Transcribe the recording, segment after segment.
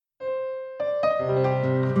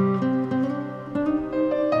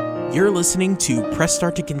You're listening to Press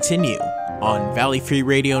Start to Continue on Valley Free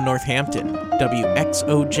Radio Northampton,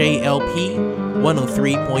 WXOJLP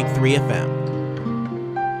 103.3 FM.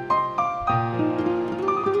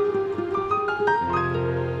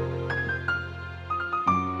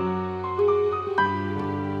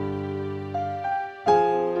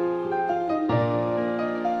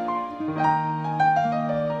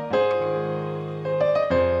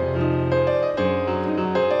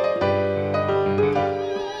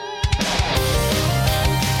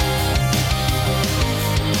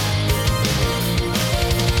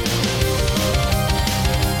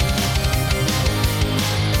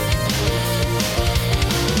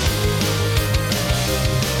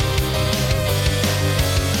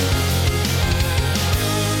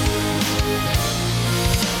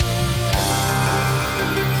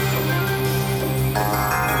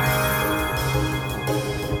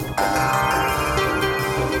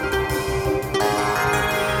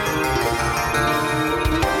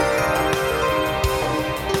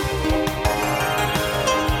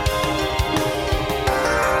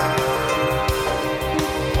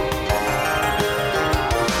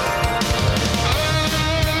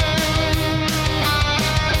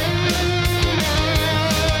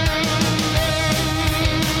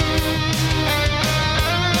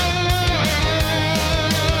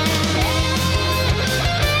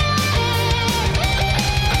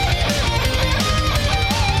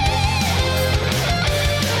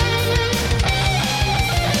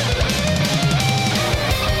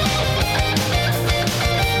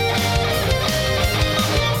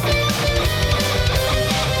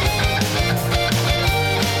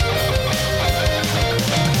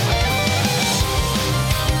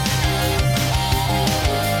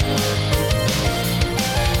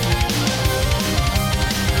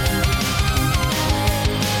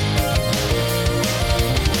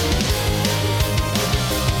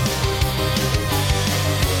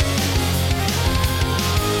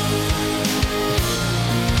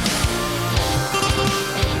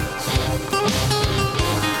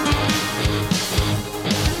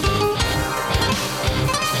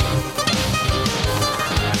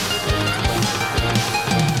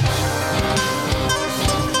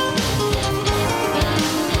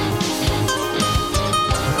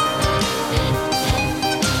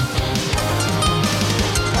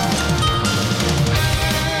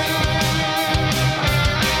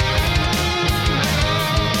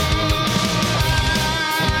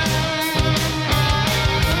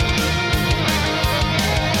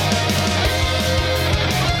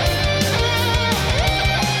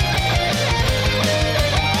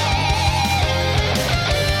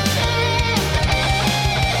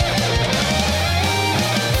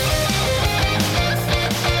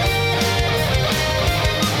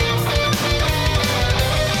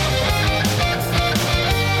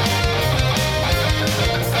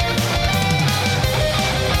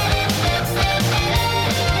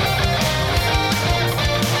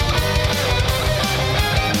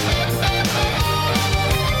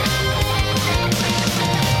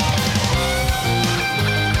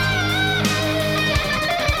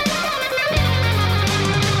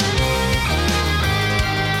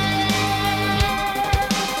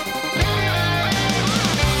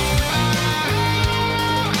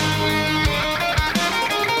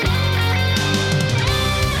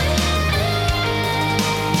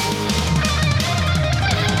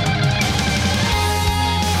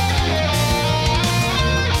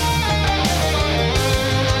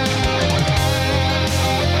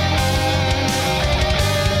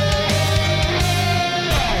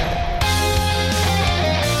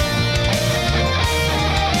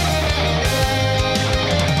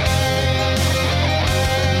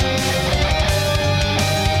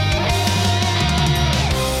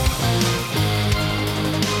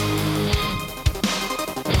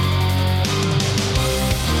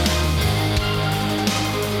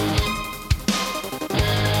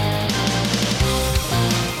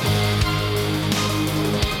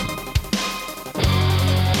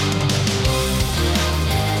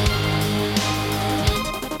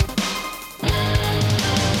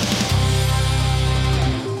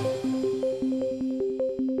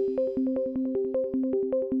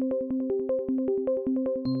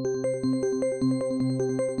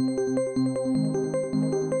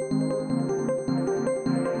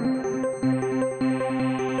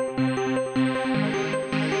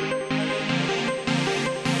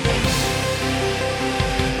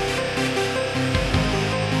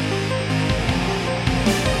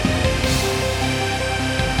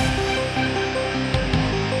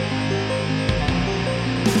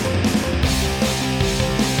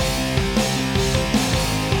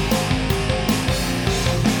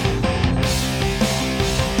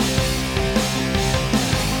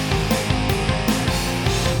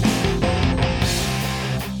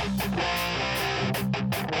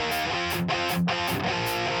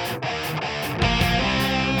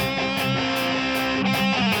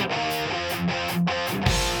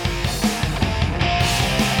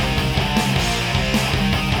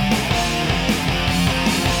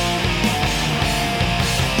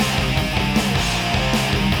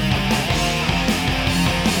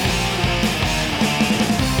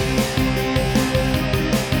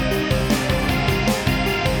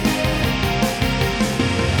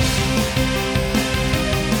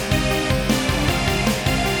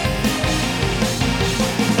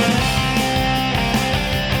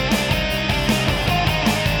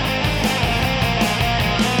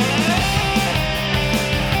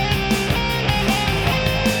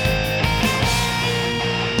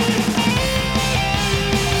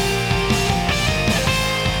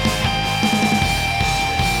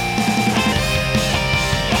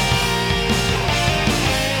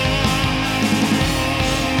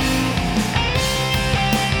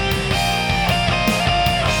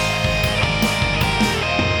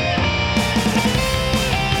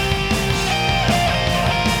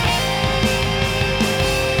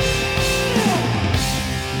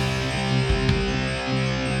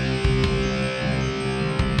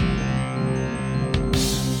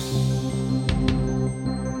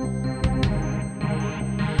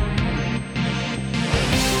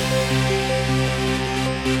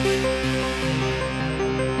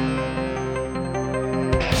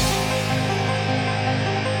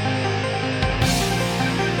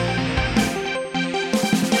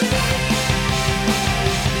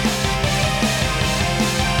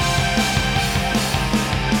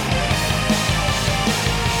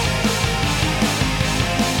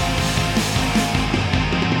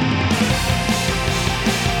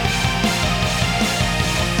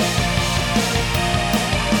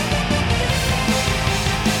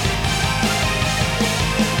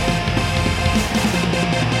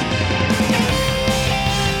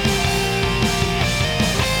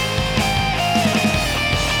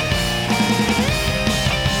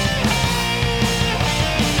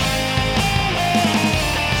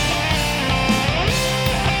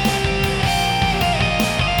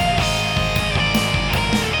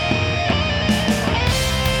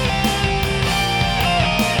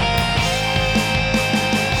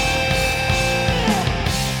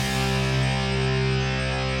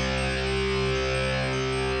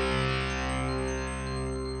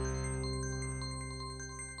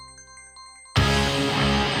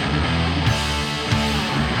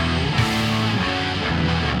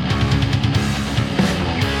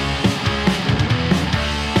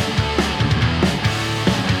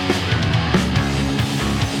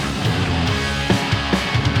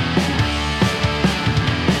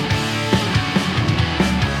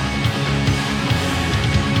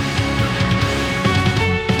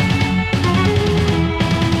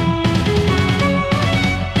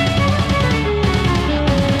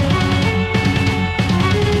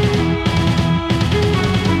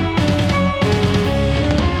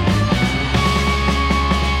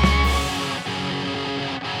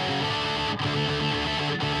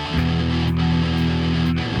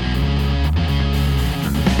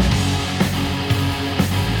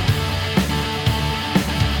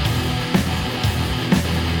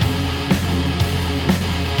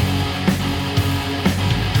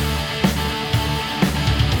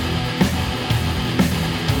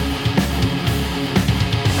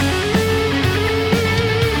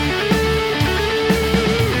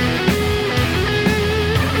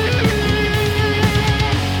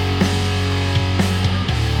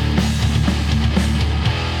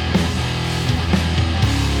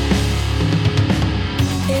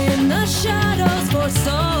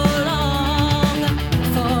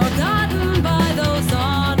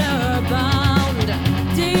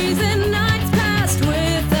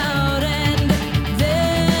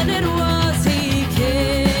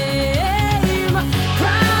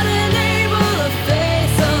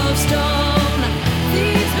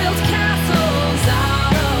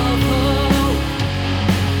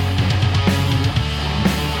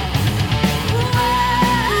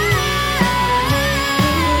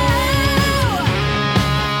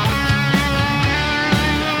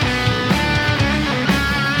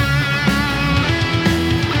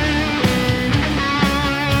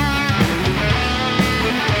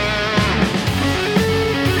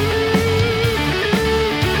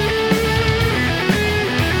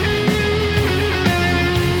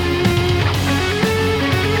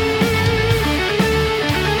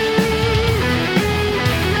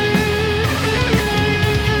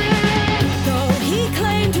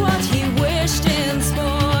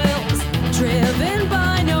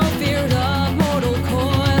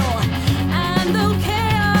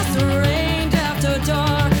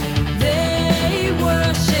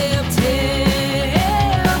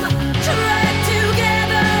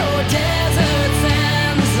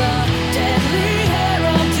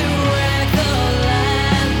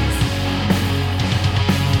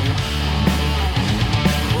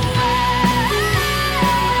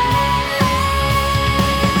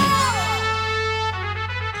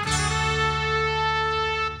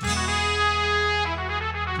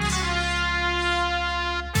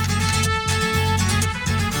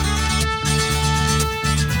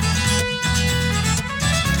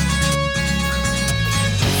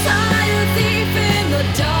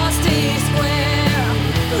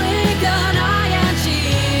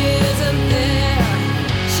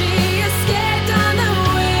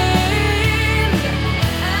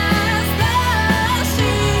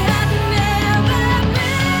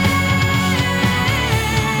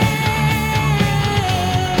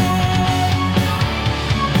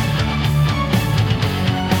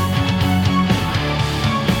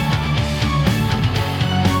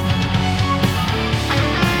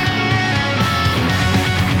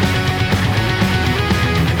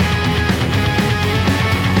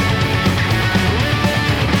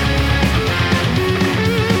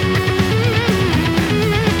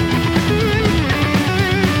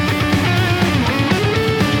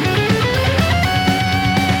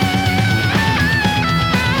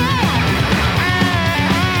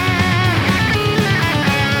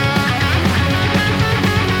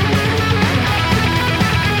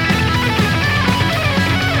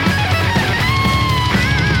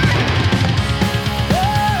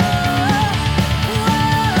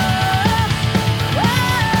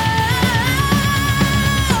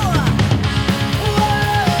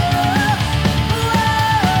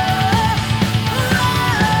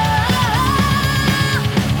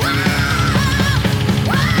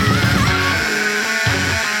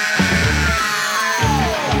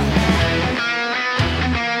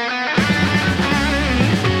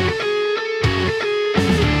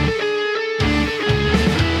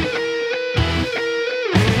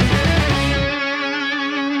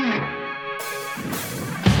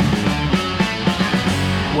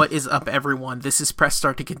 What is up, everyone? This is Press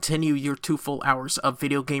Start to continue your 2 full hours of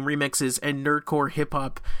video game remixes and nerdcore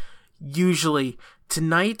hip-hop. Usually,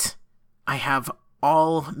 tonight, I have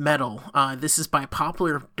all metal. This is by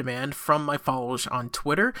popular demand from my followers on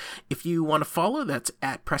Twitter. If you want to follow, that's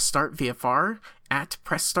at PressStartVFR, at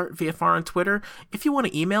PressStartVFR on Twitter. If you want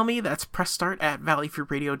to email me, that's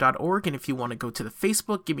PressStart@valleyfreeradio.org. And if you want to go to the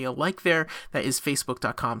Facebook, give me a like there. That is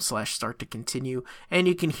Facebook.com/StartToContinue. And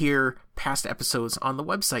you can hear past episodes on the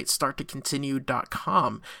website,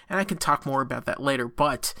 StartToContinue.com. And I can talk more about that later,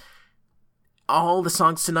 but all the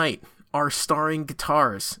songs tonight are starring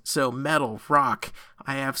guitars, so metal, rock.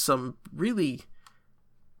 I have some really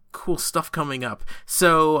cool stuff coming up.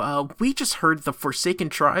 So we just heard The Forsaken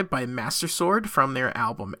Tribe by Master Sword from their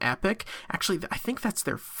album Epic. Actually, I think that's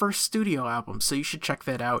their first studio album, so you should check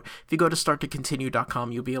that out. If you go to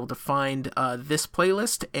starttocontinue.com, you'll be able to find this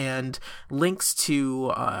playlist and links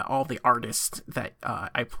to all the artists that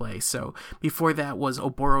I play. So before that was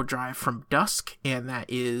Oboro Drive from Dusk, and that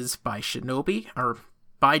is by Shinobi, or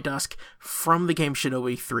by Dusk, from the game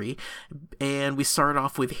Shinobi 3. And we started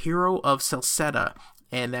off with Hero of Celceta,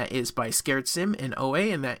 and that is by Scared Sim and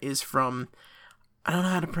OA, and that is from, I don't know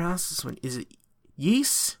how to pronounce this one. Is it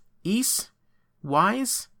Ys?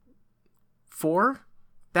 Wise? 4?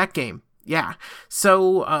 That game. Yeah.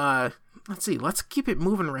 So, let's see. Let's keep it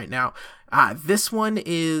moving right now. This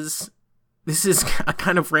is a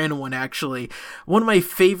kind of random one, actually. One of my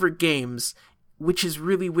favorite games, which is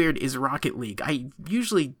really weird, is Rocket League. I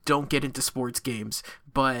usually don't get into sports games,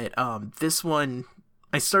 but this one,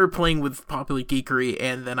 I started playing with Popular Geekery,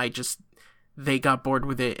 and then they got bored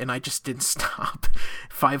with it, and I just didn't stop.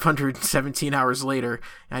 517 hours later,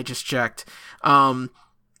 I just checked. And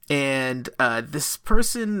this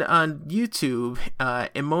person on YouTube,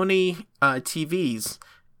 Emoni TVs,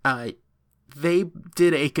 they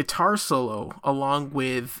did a guitar solo along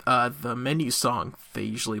with the menu song they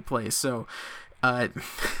usually play. So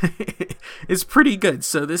it's pretty good.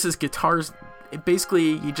 So this is guitars.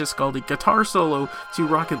 Basically, you just called it guitar solo to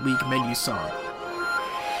Rocket League menu song.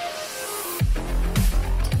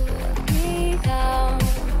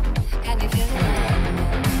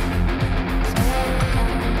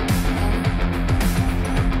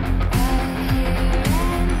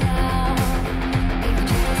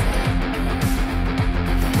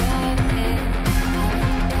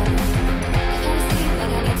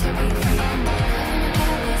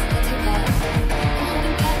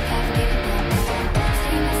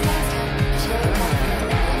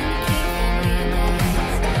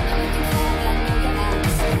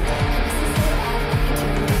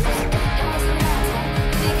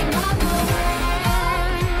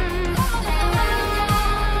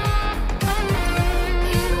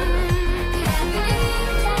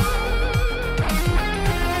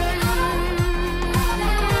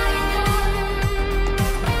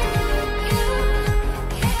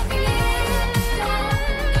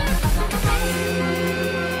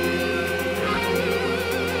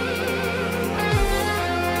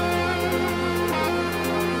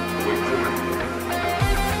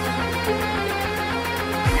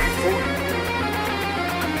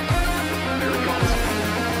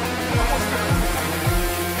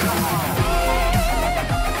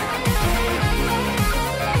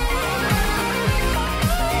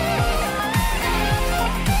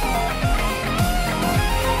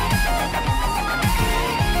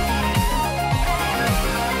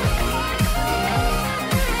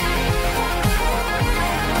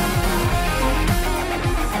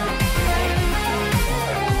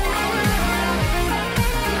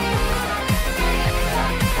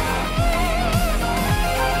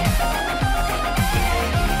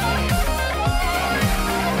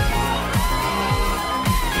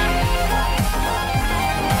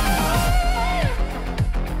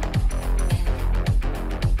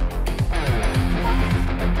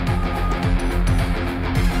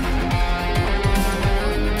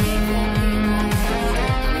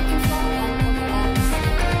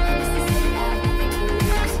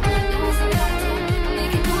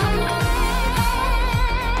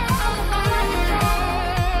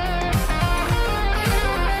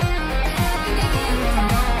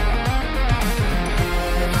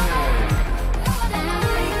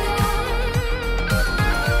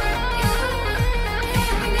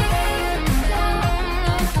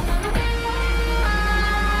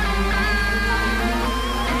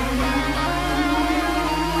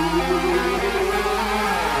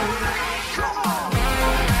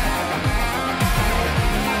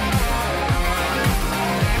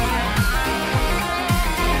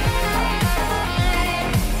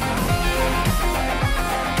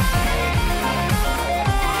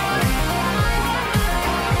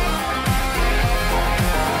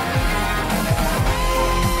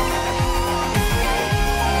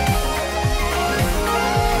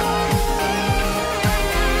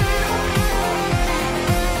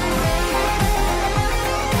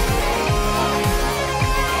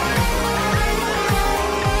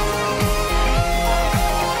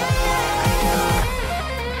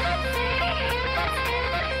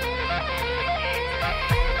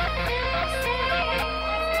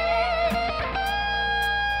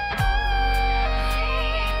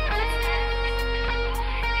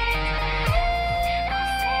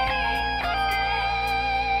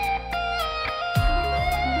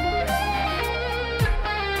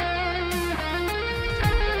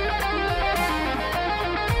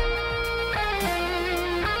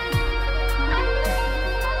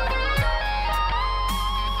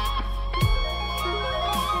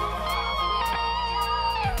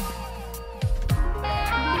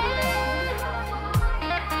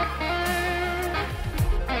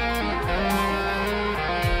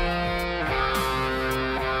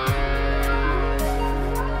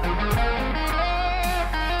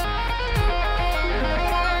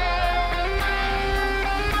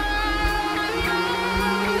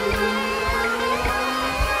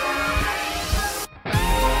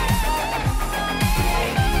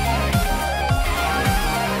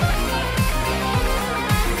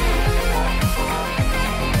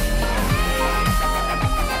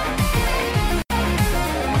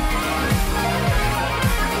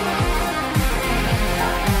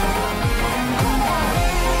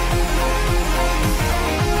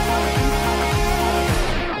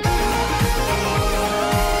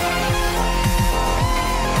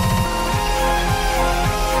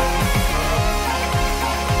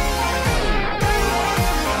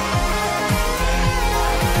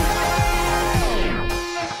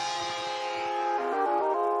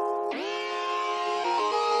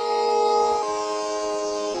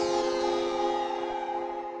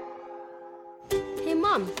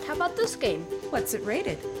 Mom, how about this game? What's it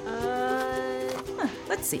rated?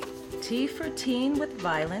 Let's see. T for teen with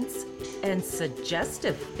violence and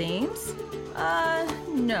suggestive themes?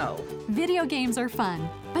 No. Video games are fun,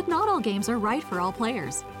 but not all games are right for all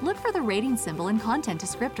players. Look for the rating symbol and content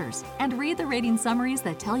descriptors, and read the rating summaries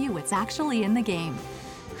that tell you what's actually in the game.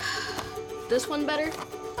 This one better?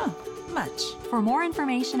 Much. For more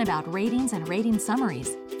information about ratings and rating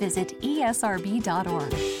summaries, visit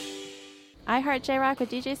esrb.org. iHeart J-Rock with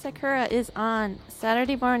DJ Sakura is on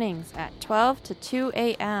Saturday mornings at 12 to 2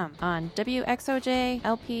 a.m. on WXOJ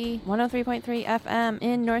LP 103.3 FM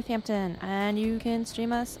in Northampton. And you can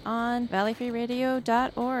stream us on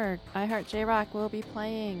valleyfreeradio.org. iHeart J-Rock will be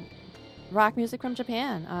playing rock music from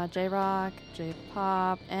Japan, J-Rock,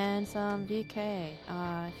 J-Pop, and some VK.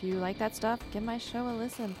 If you like that stuff, give my show a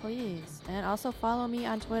listen, please. And also follow me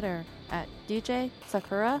on Twitter at DJ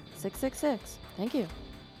Sakura666. Thank you.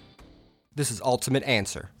 This is Ultimate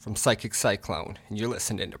Answer from Psychic Cyclone, and you're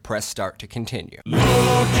listening to Press Start to continue. Look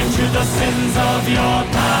into the sins of your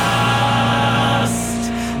past.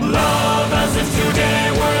 Love as if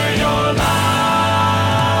today were your last.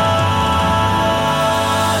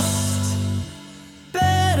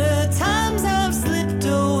 Better times have slipped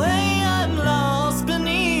away. I'm lost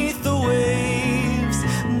beneath the waves.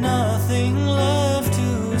 Nothing left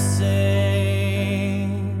to save.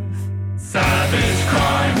 Savage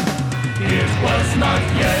crime. It was not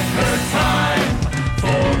yet her time,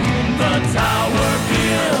 for whom the tower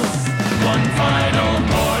peals. One final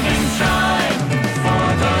morning chime for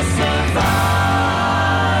the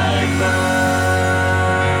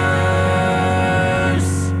survivors.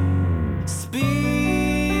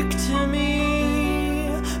 Speak to me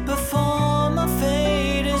before my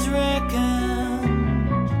fate is reckoned.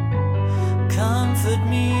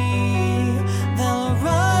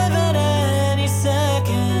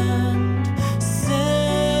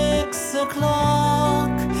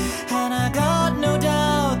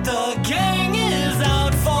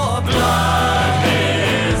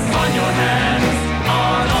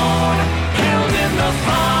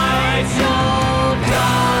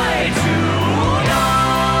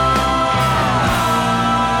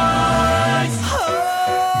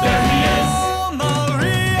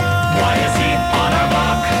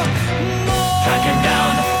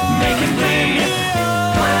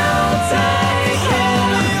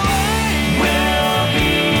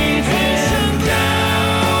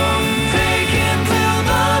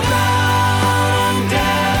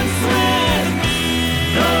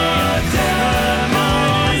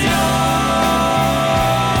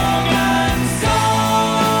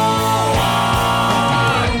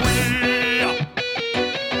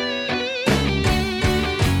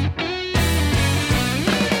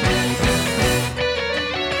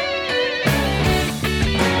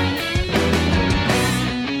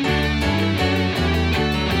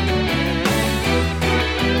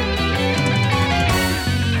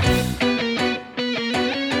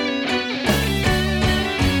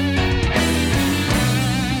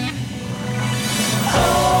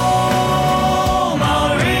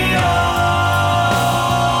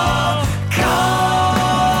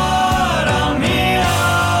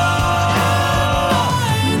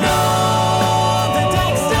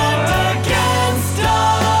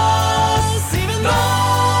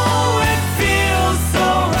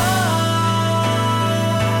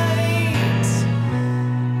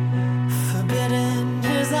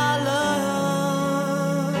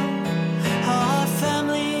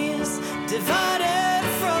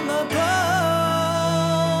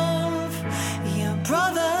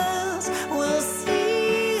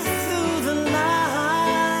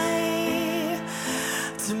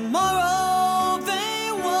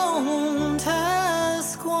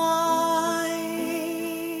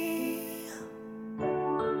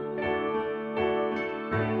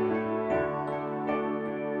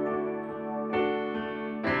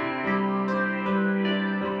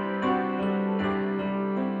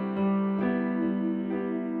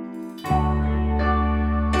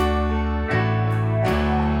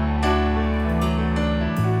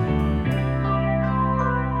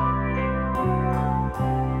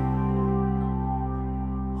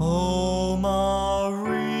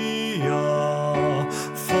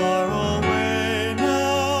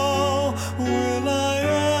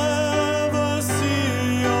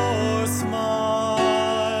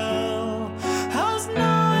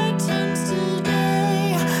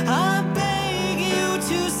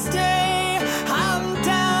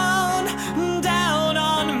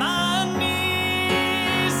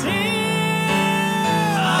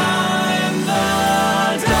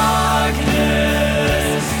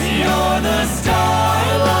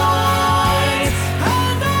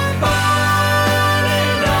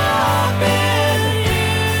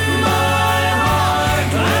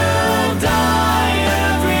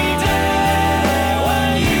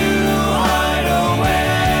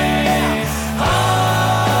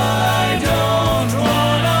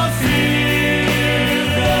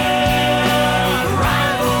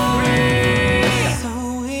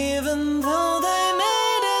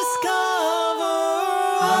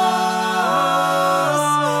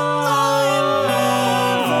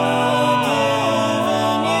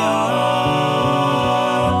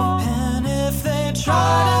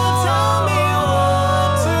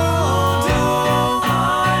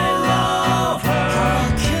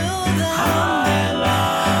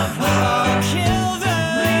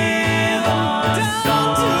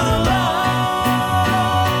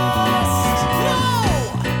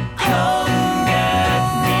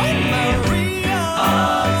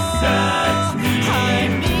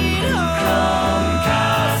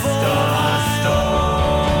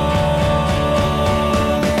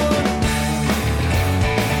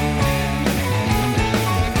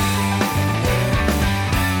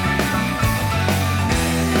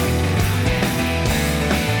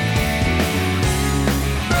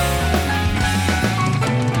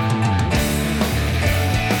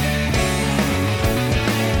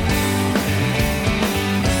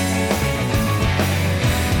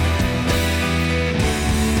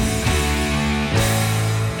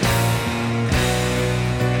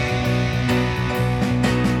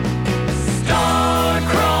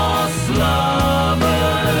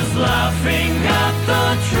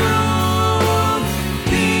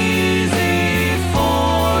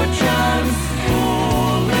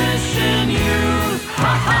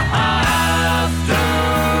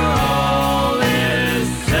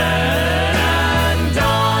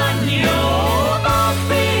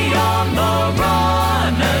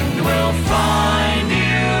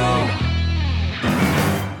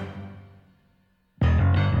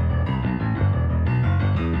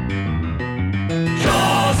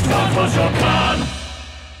 was your plan?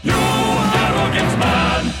 You arrogant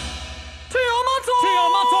man! Tiamato!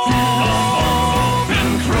 Robin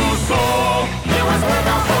Crusoe! He was with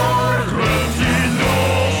the horde! Gratino!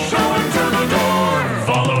 Show him to the door!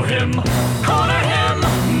 Follow him! Corner him!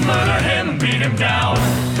 Murder him! Beat him down!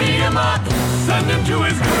 Beat him up! Send him to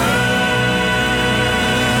his grave!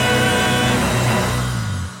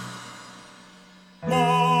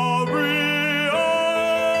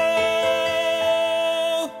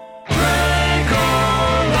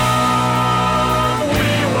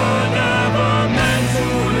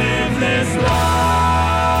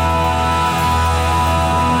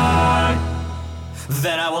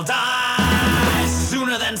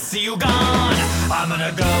 See you gone. I'm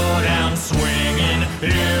gonna go down swinging.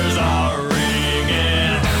 Ears are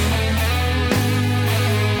ringing.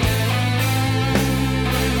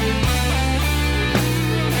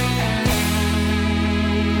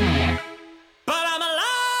 But I'm alive.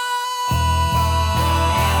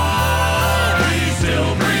 He's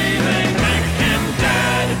still breathing. Pick him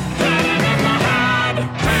dead. Hit him in the head.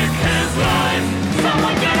 Take his life.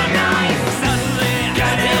 Someone get a knife. Suddenly,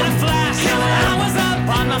 get him. In a flash. Kill him. I was up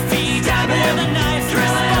on my feet, stab him with a knife, drill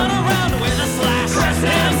him, spun around with a slash, press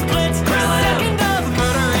him, split, grill him, second of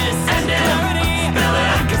murderous, end him, clarity, spill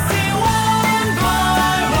him. I could see one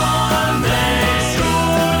by one they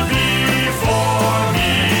stood before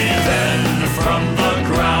me. Then from the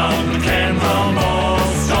ground came the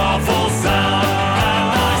most awful sound, and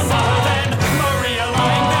I saw then Maria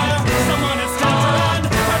lying there. Someone had stopped to run,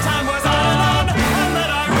 her time was on, and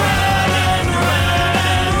then I ran and ran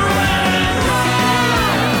and ran and ran.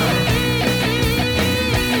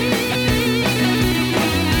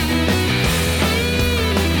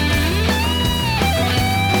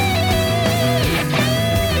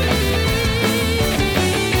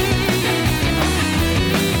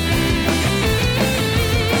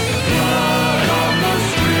 Blood on the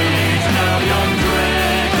street, now young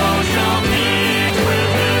Draco shall meet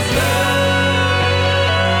with his fate.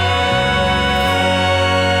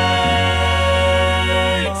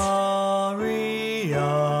 Maria,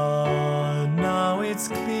 now it's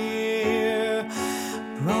clear,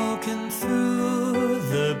 broken through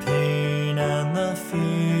the pain and the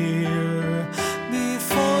fear.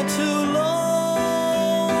 Before too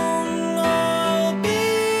long, I'll be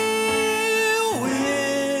with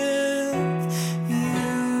you.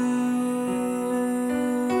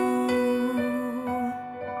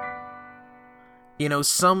 You know,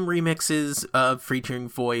 some remixes featuring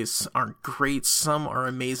voice aren't great, some are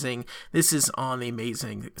amazing. This is on the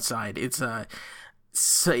amazing side. It's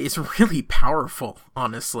really powerful,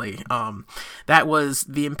 honestly. That was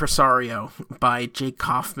The Impresario by Jake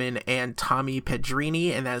Kaufman and Tommy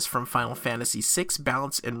Pedrini, and that is from Final Fantasy VI,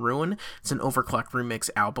 Balance and Ruin. It's an Overclock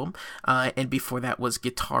remix album. And before that was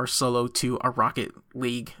Guitar Solo to a Rocket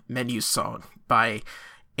League menu song by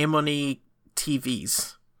Emoni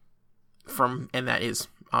TVs. And that is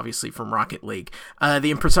obviously from Rocket League.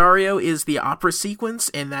 The Impresario is the opera sequence,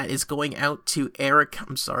 and that is going out to Eric.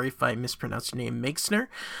 I'm sorry if I mispronounced your name, Meixner.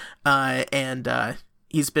 And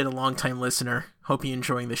he's been a long-time listener. Hope you're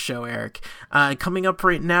enjoying the show, Eric. Coming up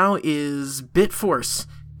right now is Bitforce,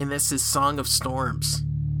 and this is Song of Storms.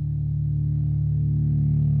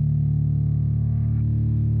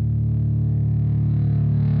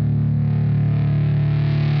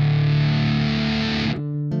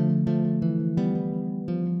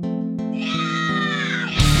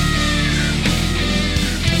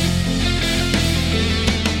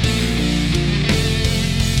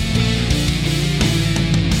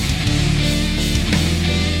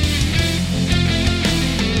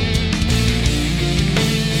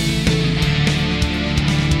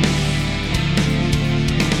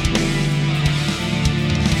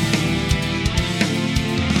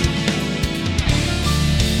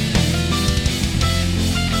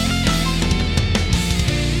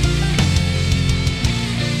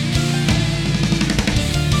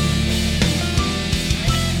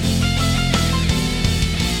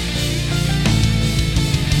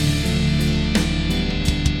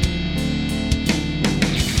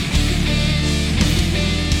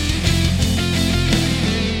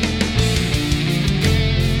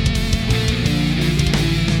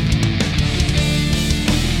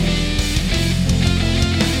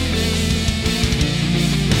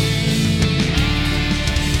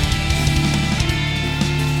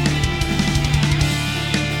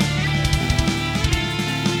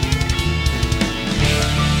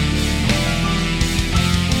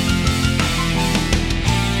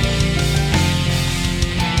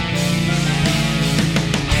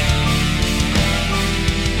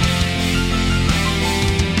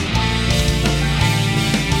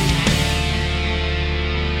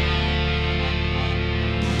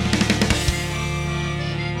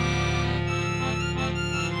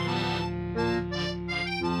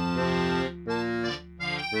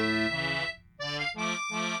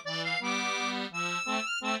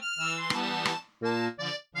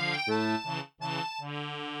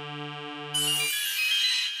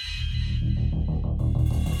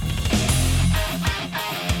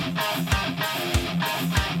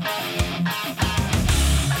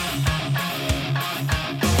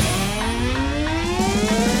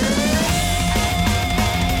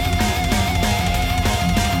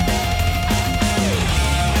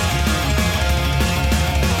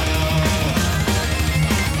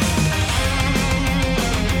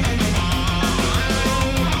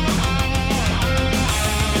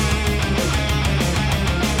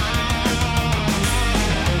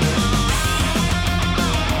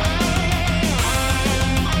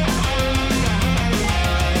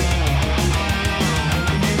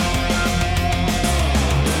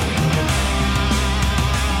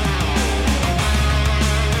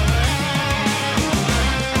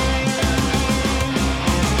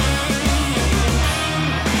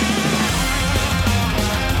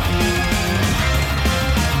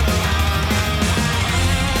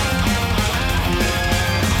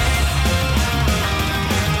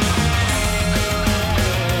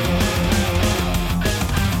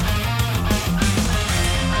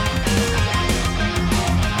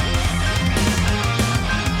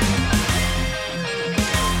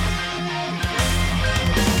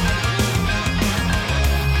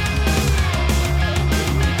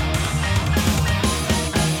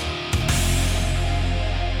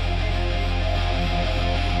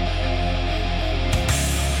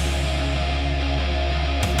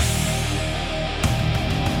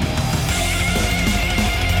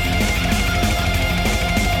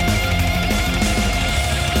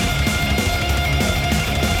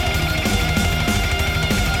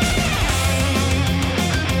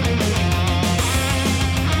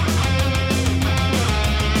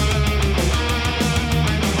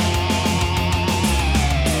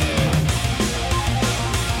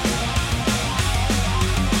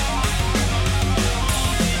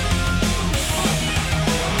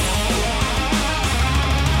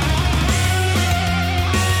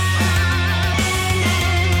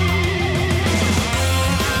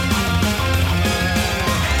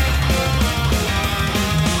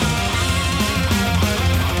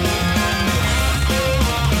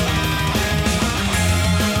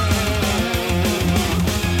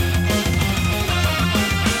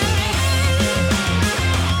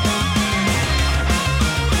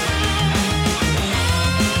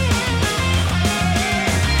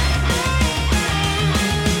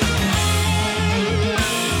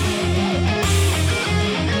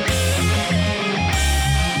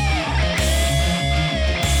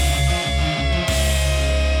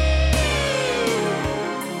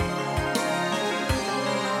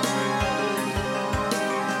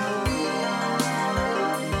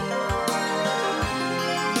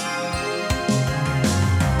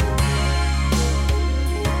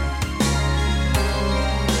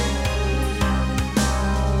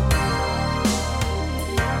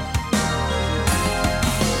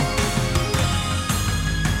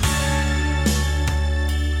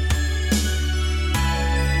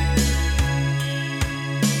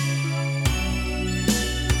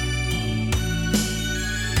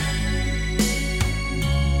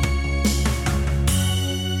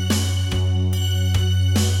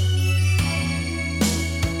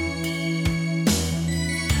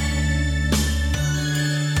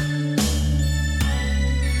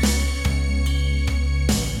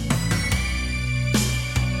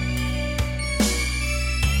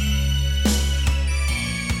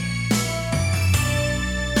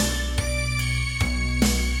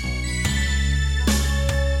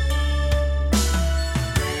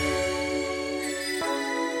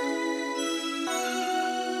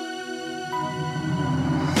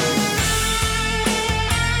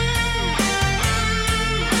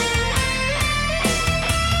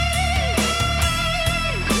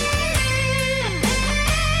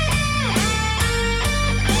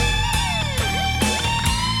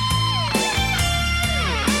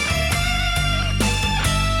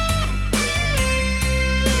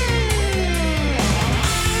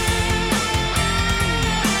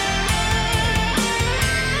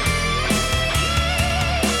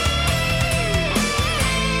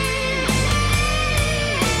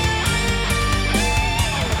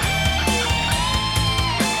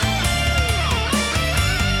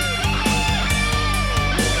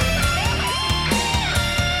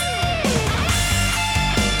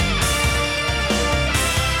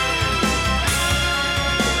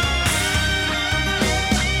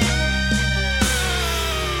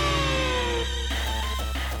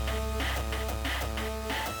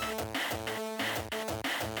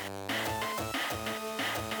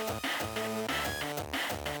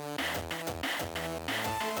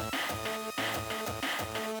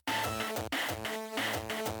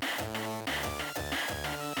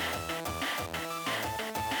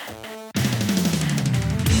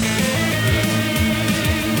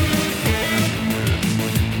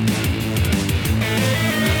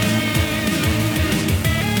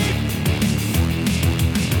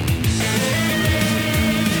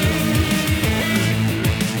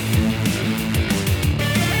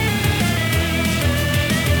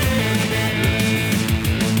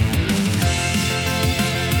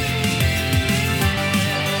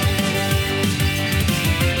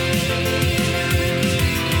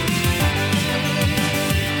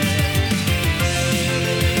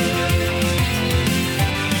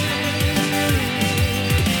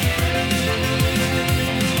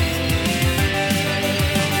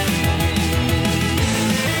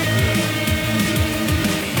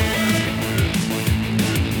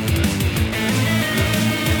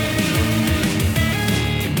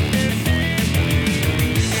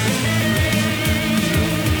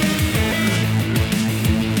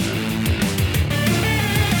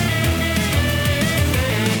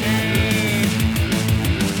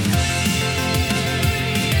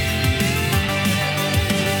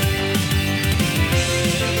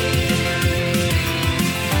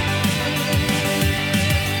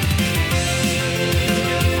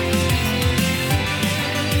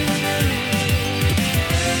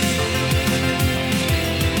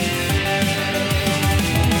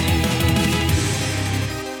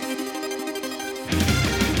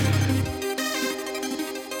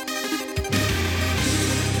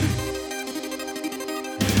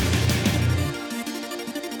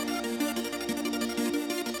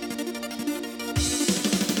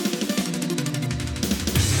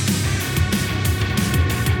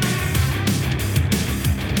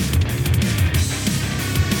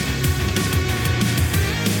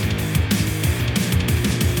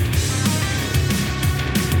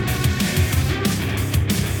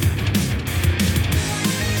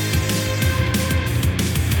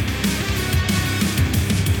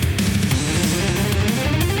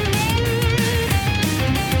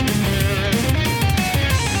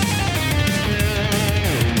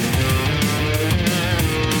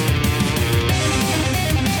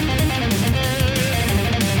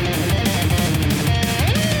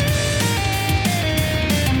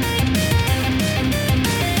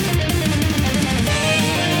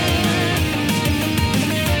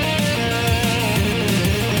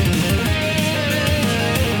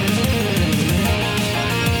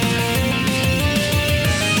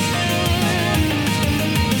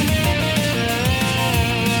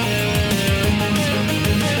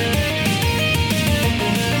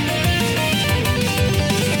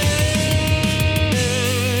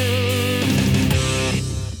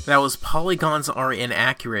 That was Polygons Are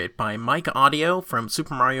Inaccurate by Mike Audio from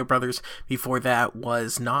Super Mario Bros. Before that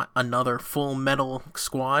was Not Another Full Metal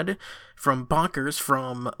Squad from Bonkers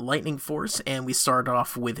from Lightning Force, and we started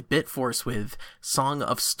off with Bit Force with Song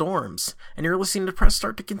of Storms. And you're listening to Press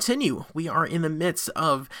Start to Continue. We are in the midst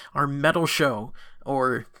of our metal show,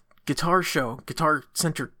 or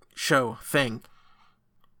guitar-centric show thing.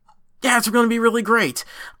 Yeah, it's going to be really great.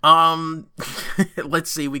 Let's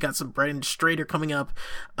see, we got some Brendan Strader coming up,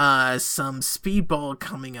 some Speedball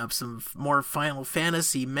coming up, some more Final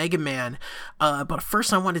Fantasy, Mega Man. But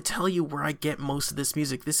first I want to tell you where I get most of this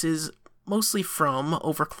music. This is mostly from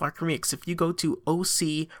Overclock Remix. If you go to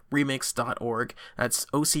ocremix.org, that's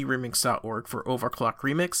ocremix.org for Overclock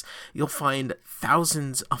Remix, you'll find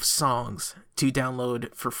thousands of songs to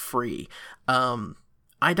download for free.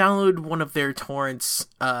 I downloaded one of their torrents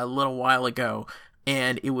a little while ago,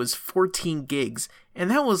 and it was 14 gigs,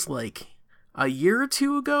 and that was like a year or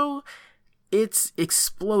two ago. It's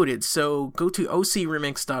exploded, so go to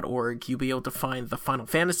ocremix.org. You'll be able to find the Final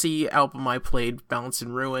Fantasy album I played, Balance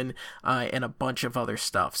and Ruin, and a bunch of other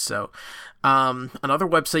stuff. So another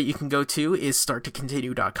website you can go to is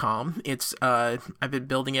starttocontinue.com. It's I've been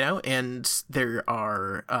building it out, and there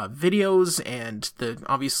are videos and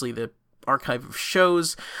obviously the archive of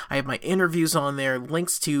shows. I have my interviews on there,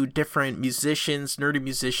 links to different musicians, nerdy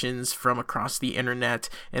musicians from across the internet,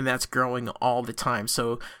 and that's growing all the time.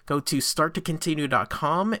 So go to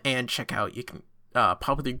starttocontinue.com and check out, you can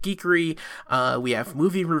Popular Geekery. We have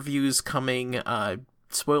movie reviews coming,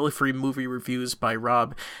 spoiler-free movie reviews by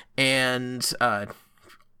Rob, and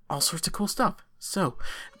all sorts of cool stuff. So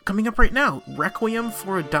coming up right now, Requiem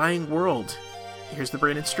for a Dying World. Here's the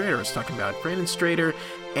Brandon Strader I was talking about. Brandon Strader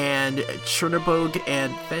and Chernobog,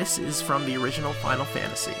 and this is from the original Final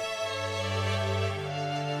Fantasy.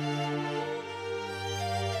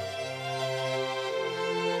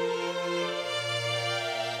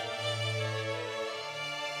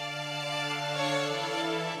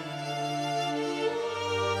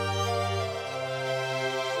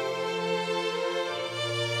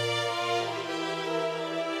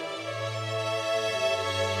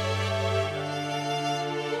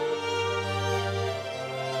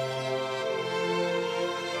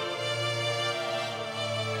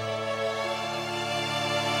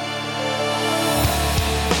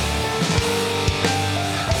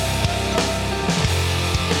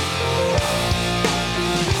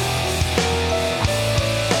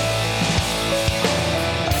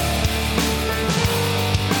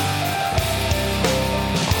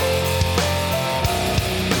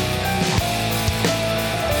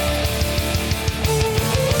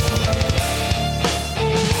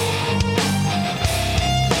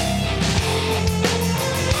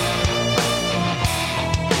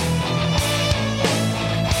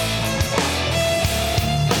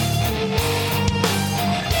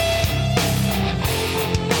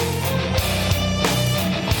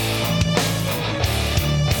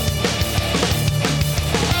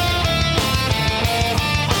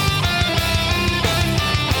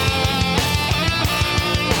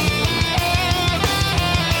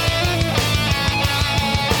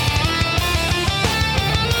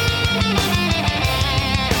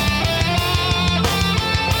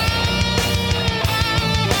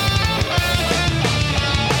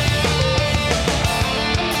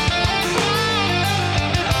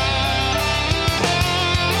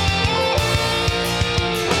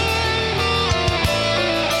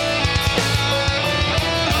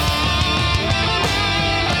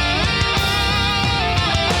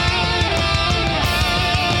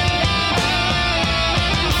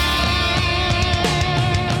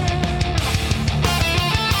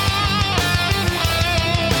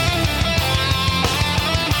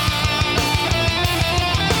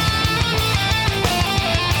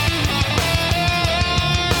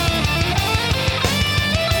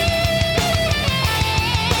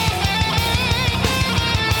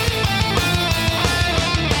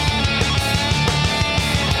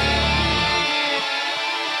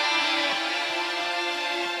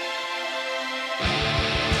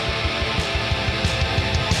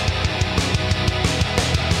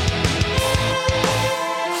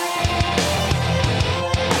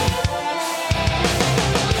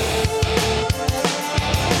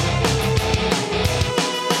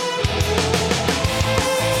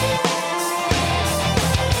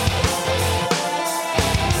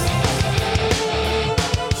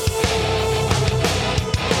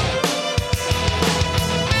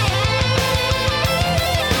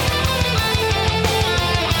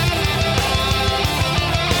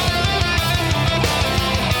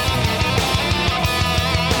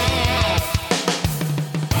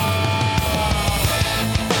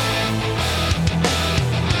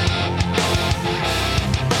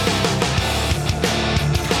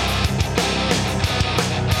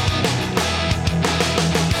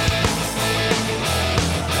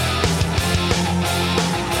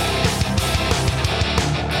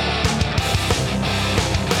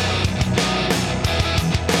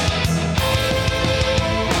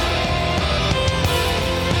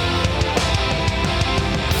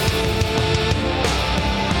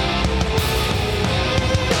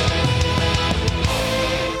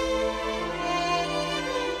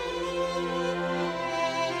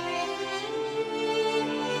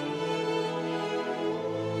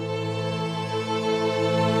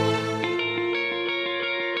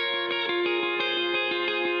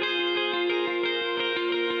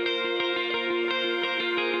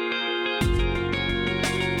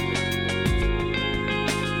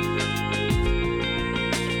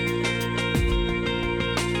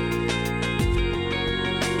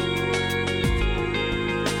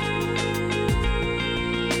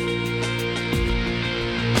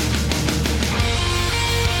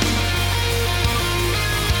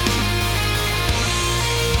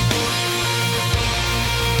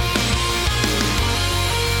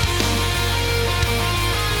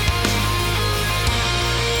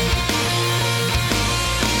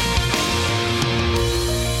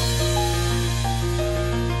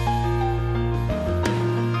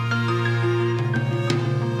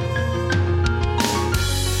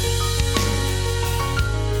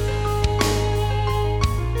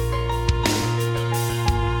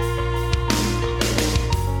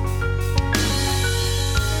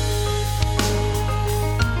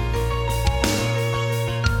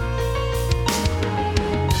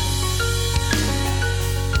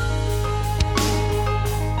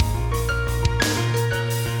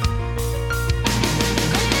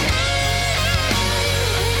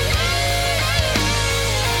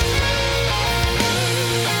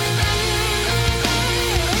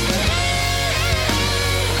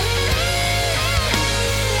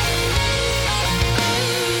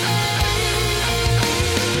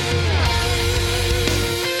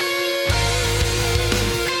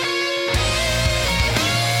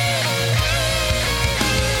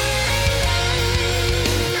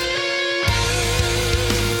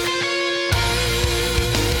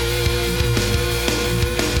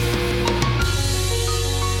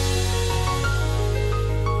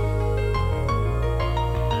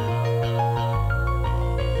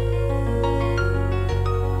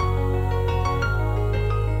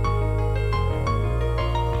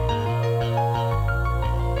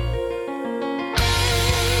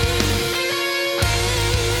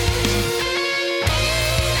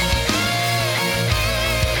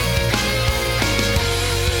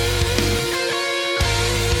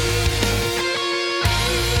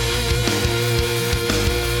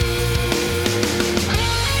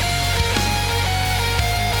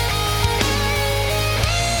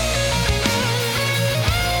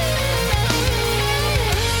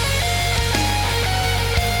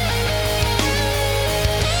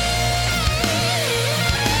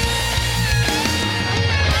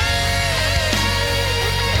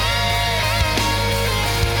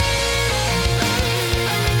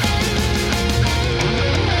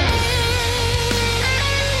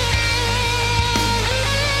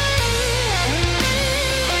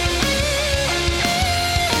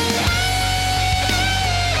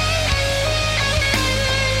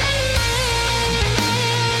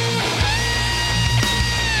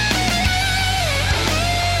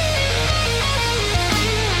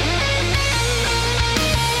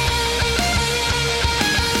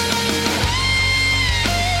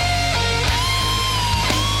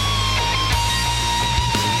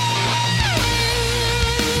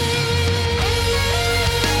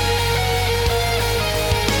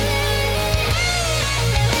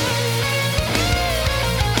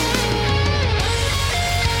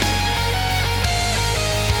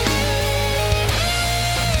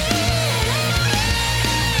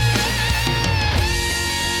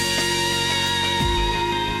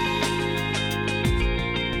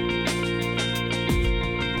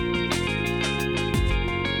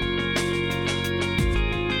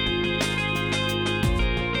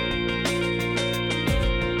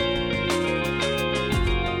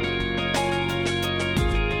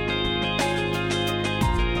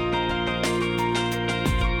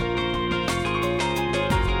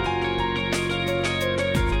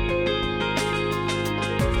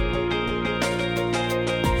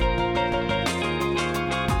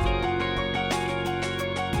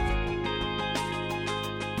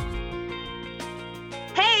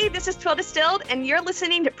 this is Twill Distilled, and you're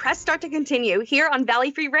listening to Press Start to Continue here on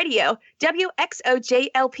Valley Free Radio,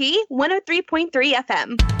 WXOJLP 103.3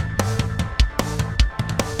 FM.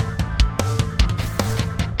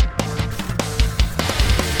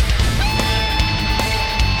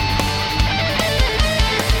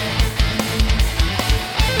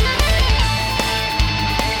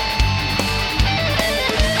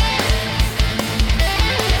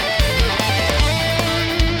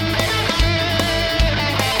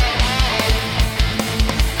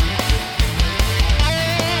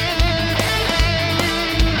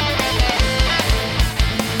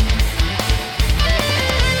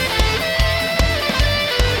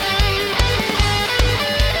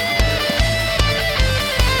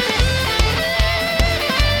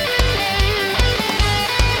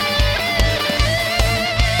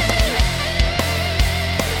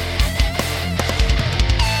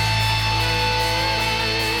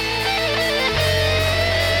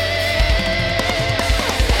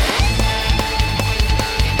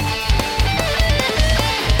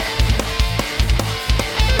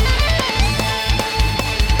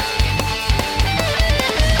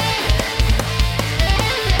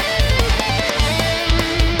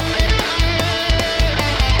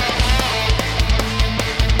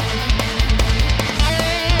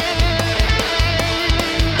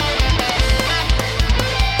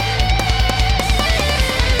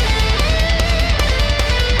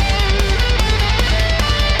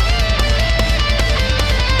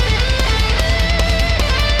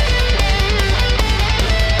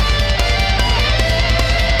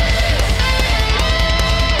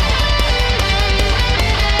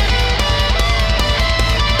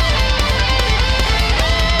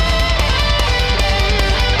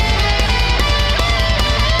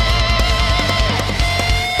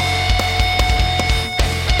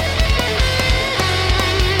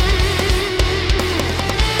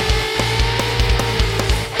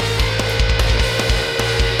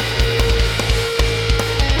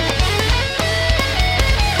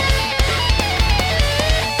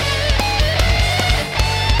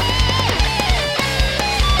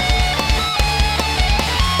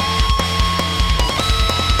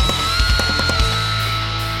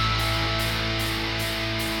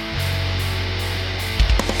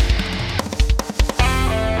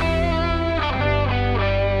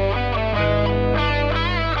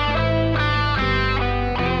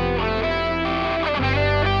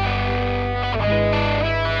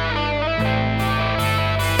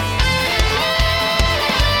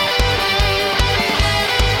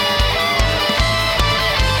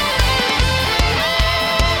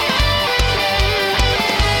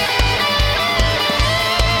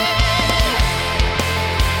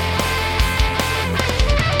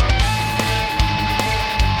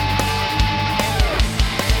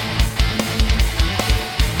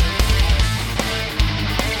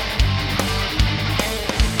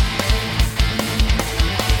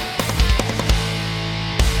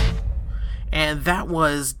 That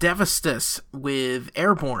was Devastus with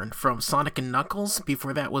Airborne from Sonic & Knuckles.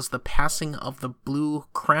 Before that was The Passing of the Blue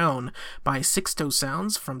Crown by Sixto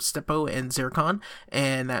Sounds from Steppo and Zircon,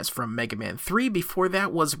 and that's from Mega Man 3. Before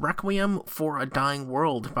that was Requiem for a Dying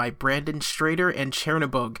World by Brandon Strader and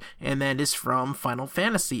Chernobog, and that is from Final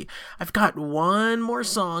Fantasy. I've got one more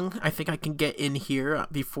song I think I can get in here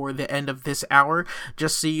before the end of this hour.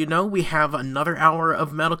 Just so you know, we have another hour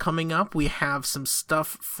of metal coming up. We have some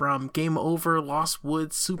stuff from Game Over, Lost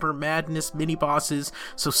Woods, Super Madness, mini bosses,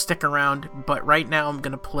 so stick around. But right now I'm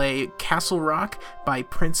gonna play Castle Rock by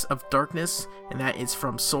Prince of Darkness, and that is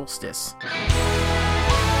from Solstice.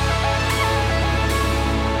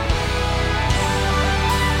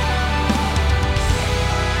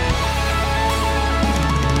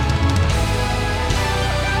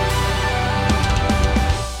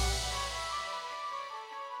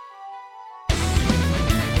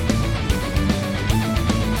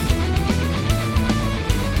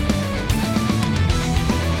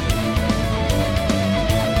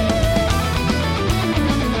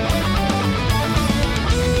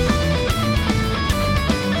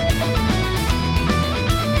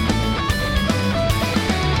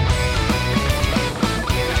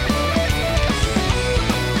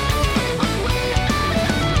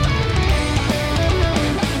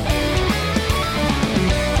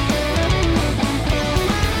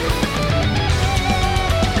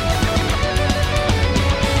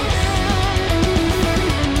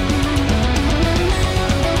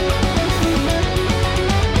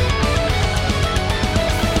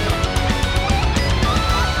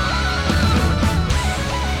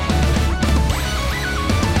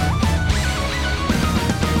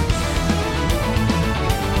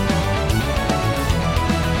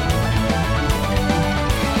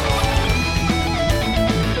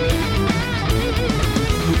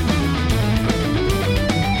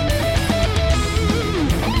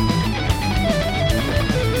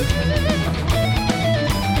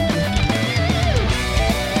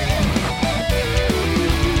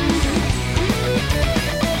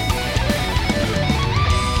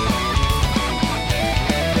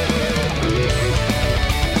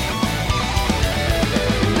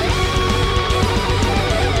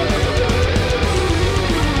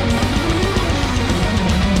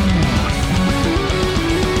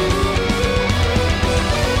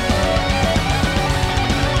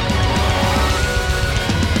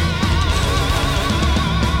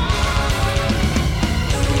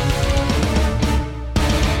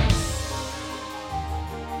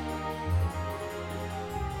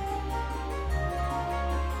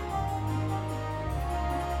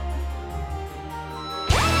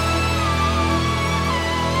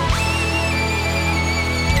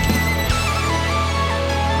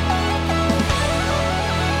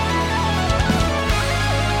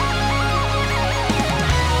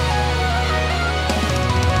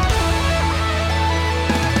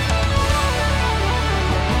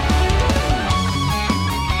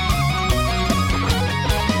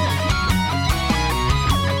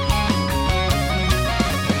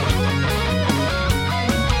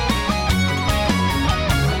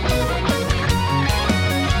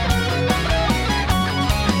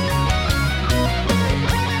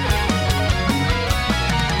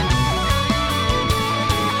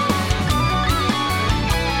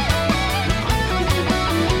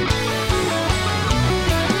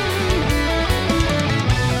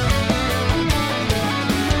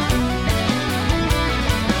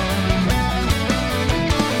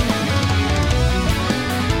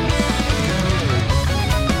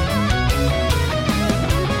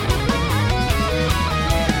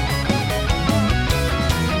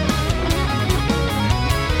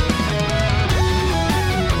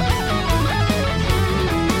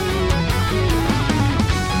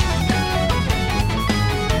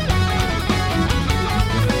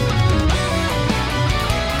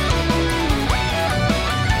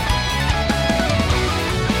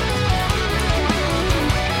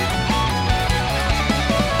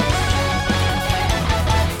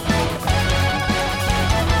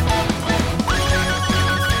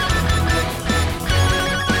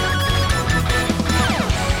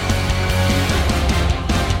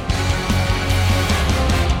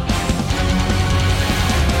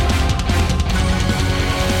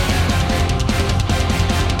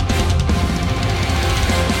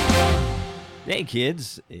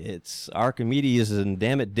 kids, it's Archimedes and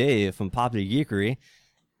Dammit Dave from Popular Geekery.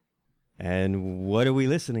 And what are we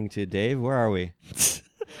listening to, Dave? Where are we?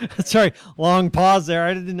 Sorry, long pause there.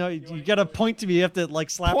 I didn't know. You got to point to me. You have to like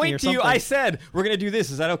slap me or Point to something. you. I said, we're going to do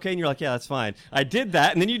this. Is that okay? And you're like, yeah, that's fine. I did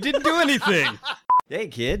that, and then you didn't do anything. Hey,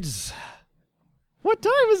 kids. What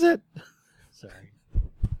time is it? Sorry.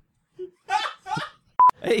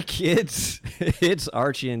 Hey, kids. It's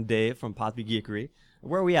Archie and Dave from Popular Geekery.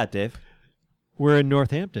 Where are we at, Dave? We're in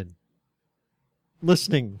Northampton.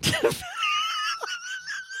 Listening.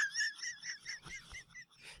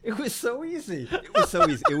 It was so easy. It was so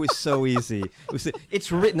easy. It was so easy.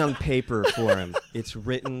 It's written on paper for him. It's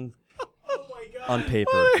written on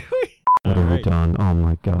paper. What have we done? Oh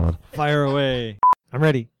my God. Fire away. I'm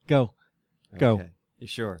ready. Go. Go. Okay. You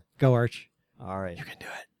sure? Go, Arch. All right. You can do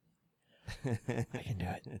it. I can do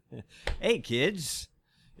it. Hey, kids.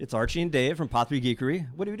 It's Archie and Dave from Popular Geekery.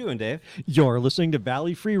 What are we doing, Dave? You're listening to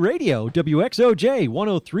Valley Free Radio, WXOJ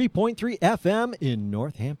 103.3 FM in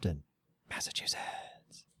Northampton,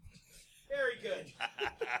 Massachusetts. Very good.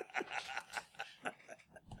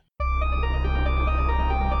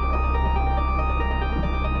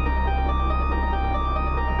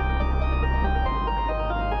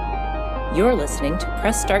 You're listening to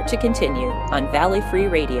Press Start to Continue on Valley Free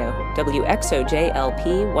Radio, WXOJ LP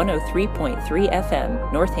 103.3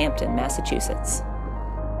 FM, Northampton, Massachusetts.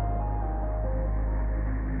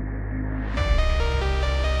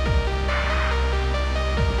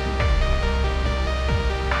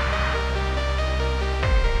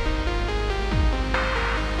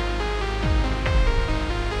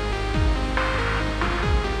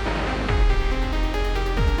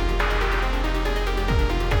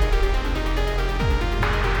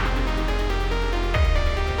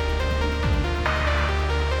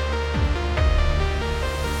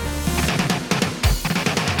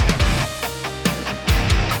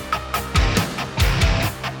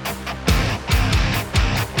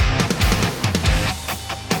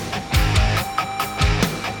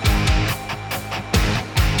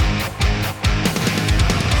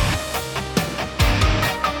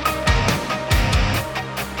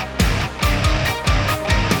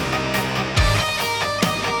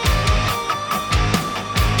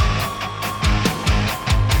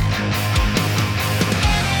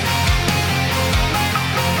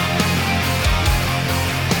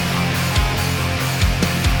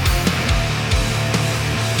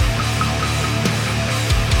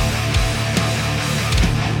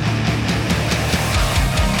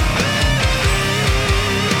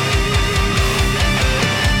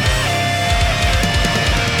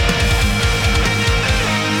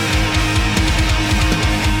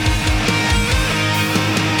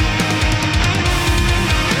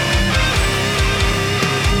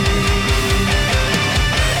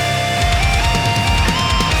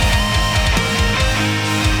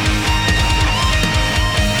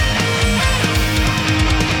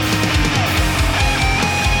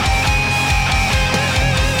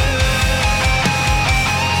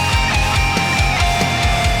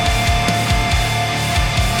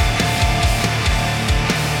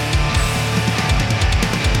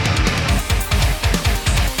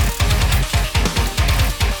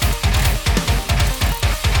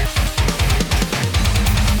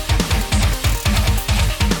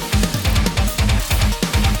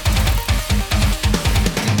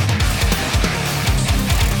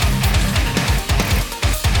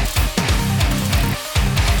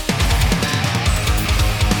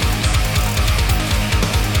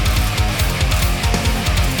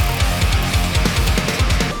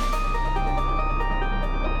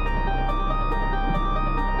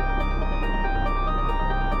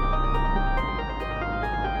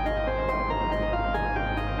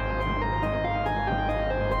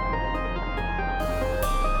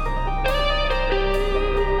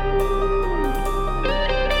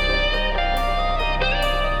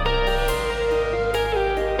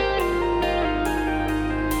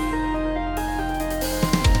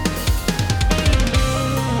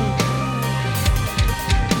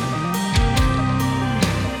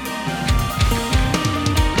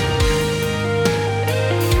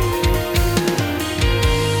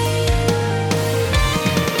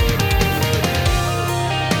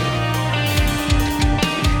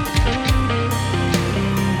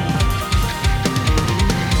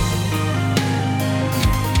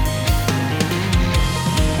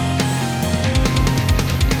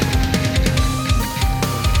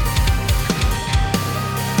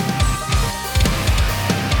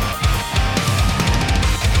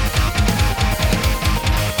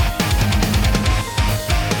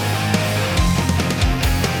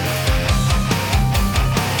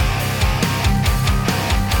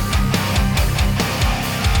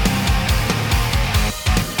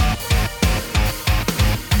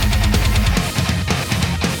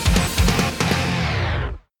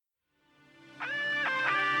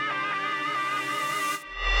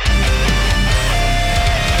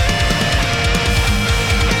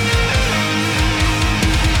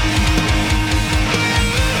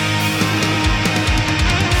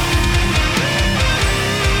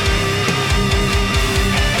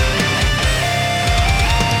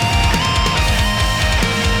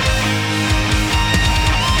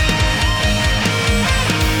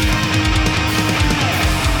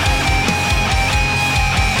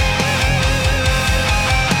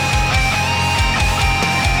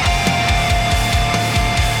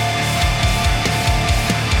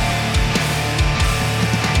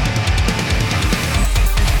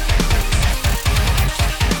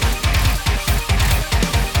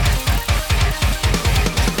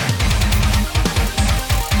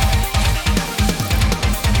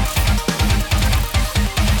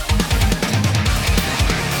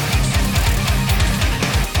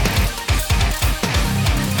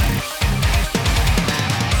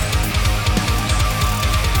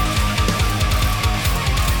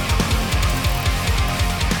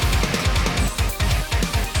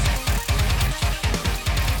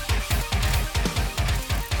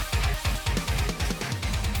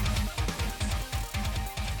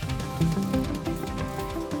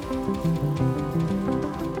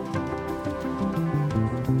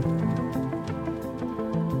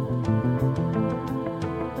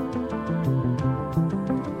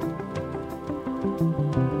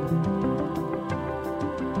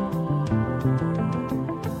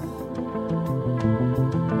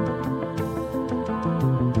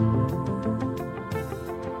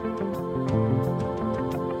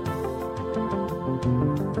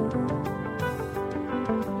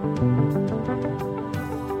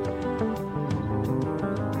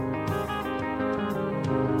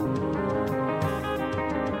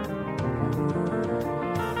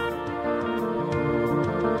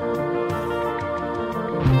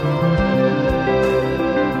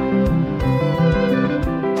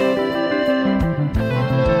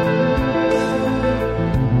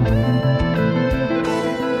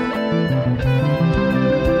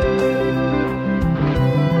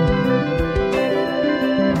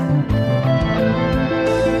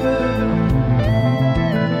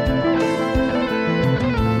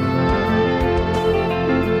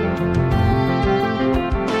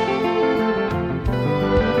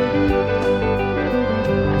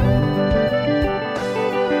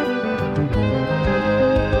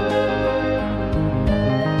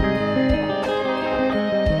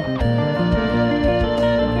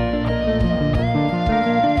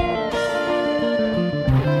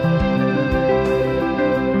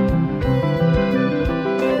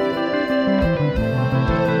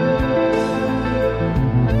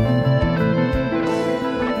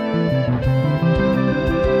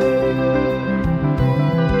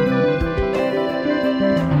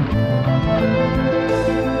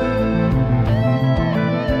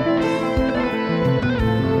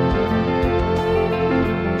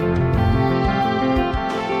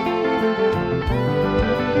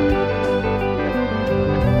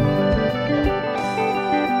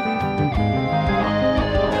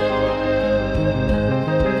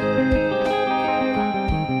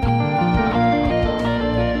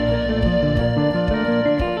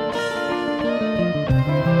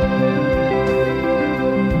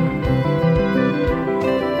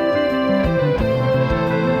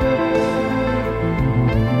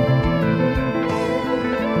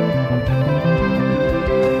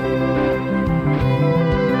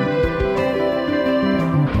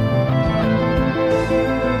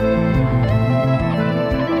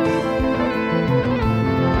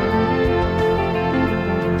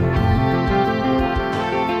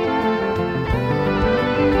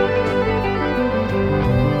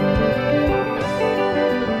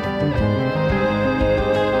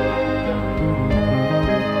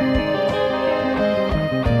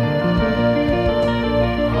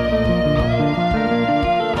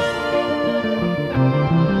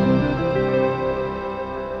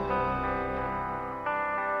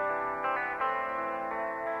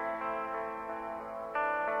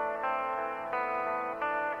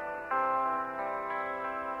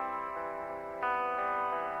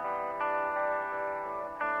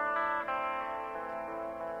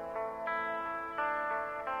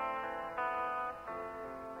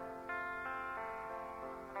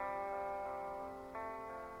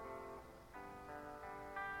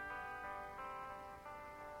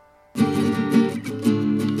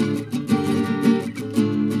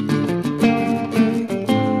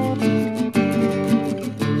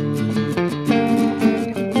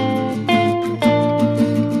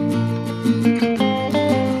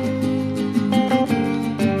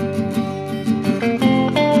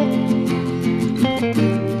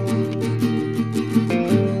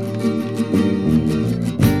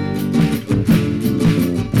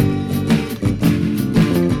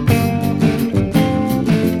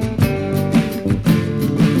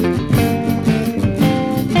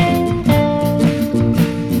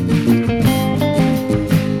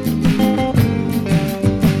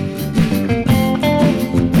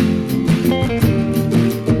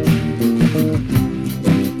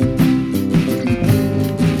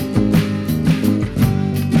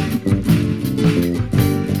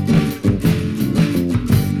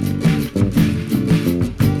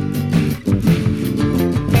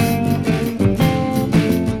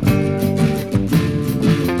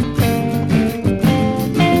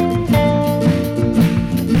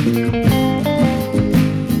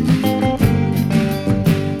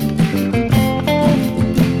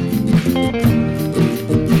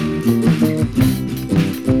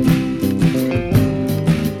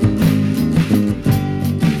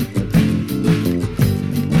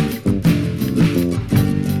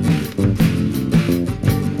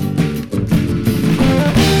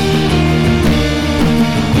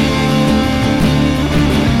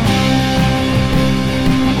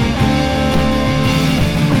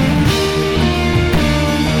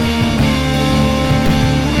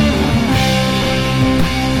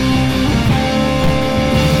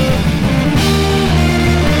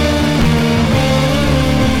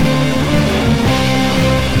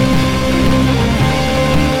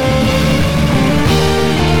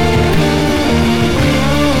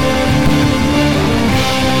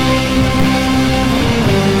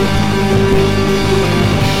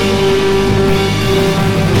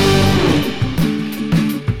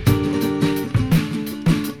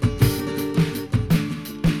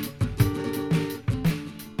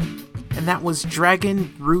 and that was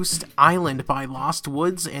Dragon Roost Island by Lost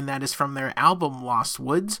Woods, and that is from their album Lost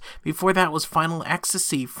Woods. Before that was Final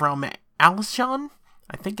Ecstasy from Alishon.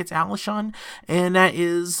 I think it's Alishon, and that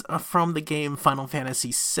is from the game Final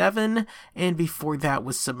Fantasy VII, and before that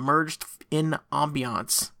was Submerged in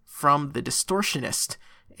Ambiance from The Distortionist,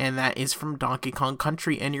 and that is from Donkey Kong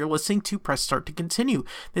Country, and you're listening to Press Start to Continue.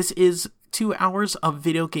 This is 2 hours of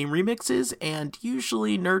video game remixes, and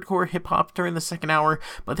usually nerdcore hip-hop during the second hour,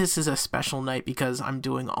 but this is a special night because I'm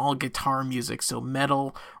doing all guitar music, so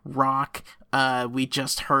metal, rock. We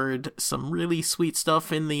just heard some really sweet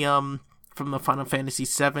stuff in the from the Final Fantasy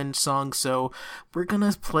VII song, so we're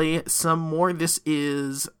gonna play some more.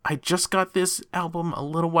 I just got this album a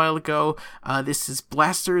little while ago. This is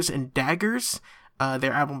Blasters and Daggers,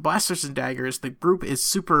 their album Blasters and Daggers. The group is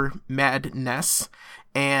Super Madness,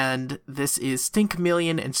 and this is Stink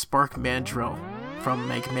Million and Spark Mandrill from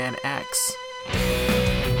Mega Man X.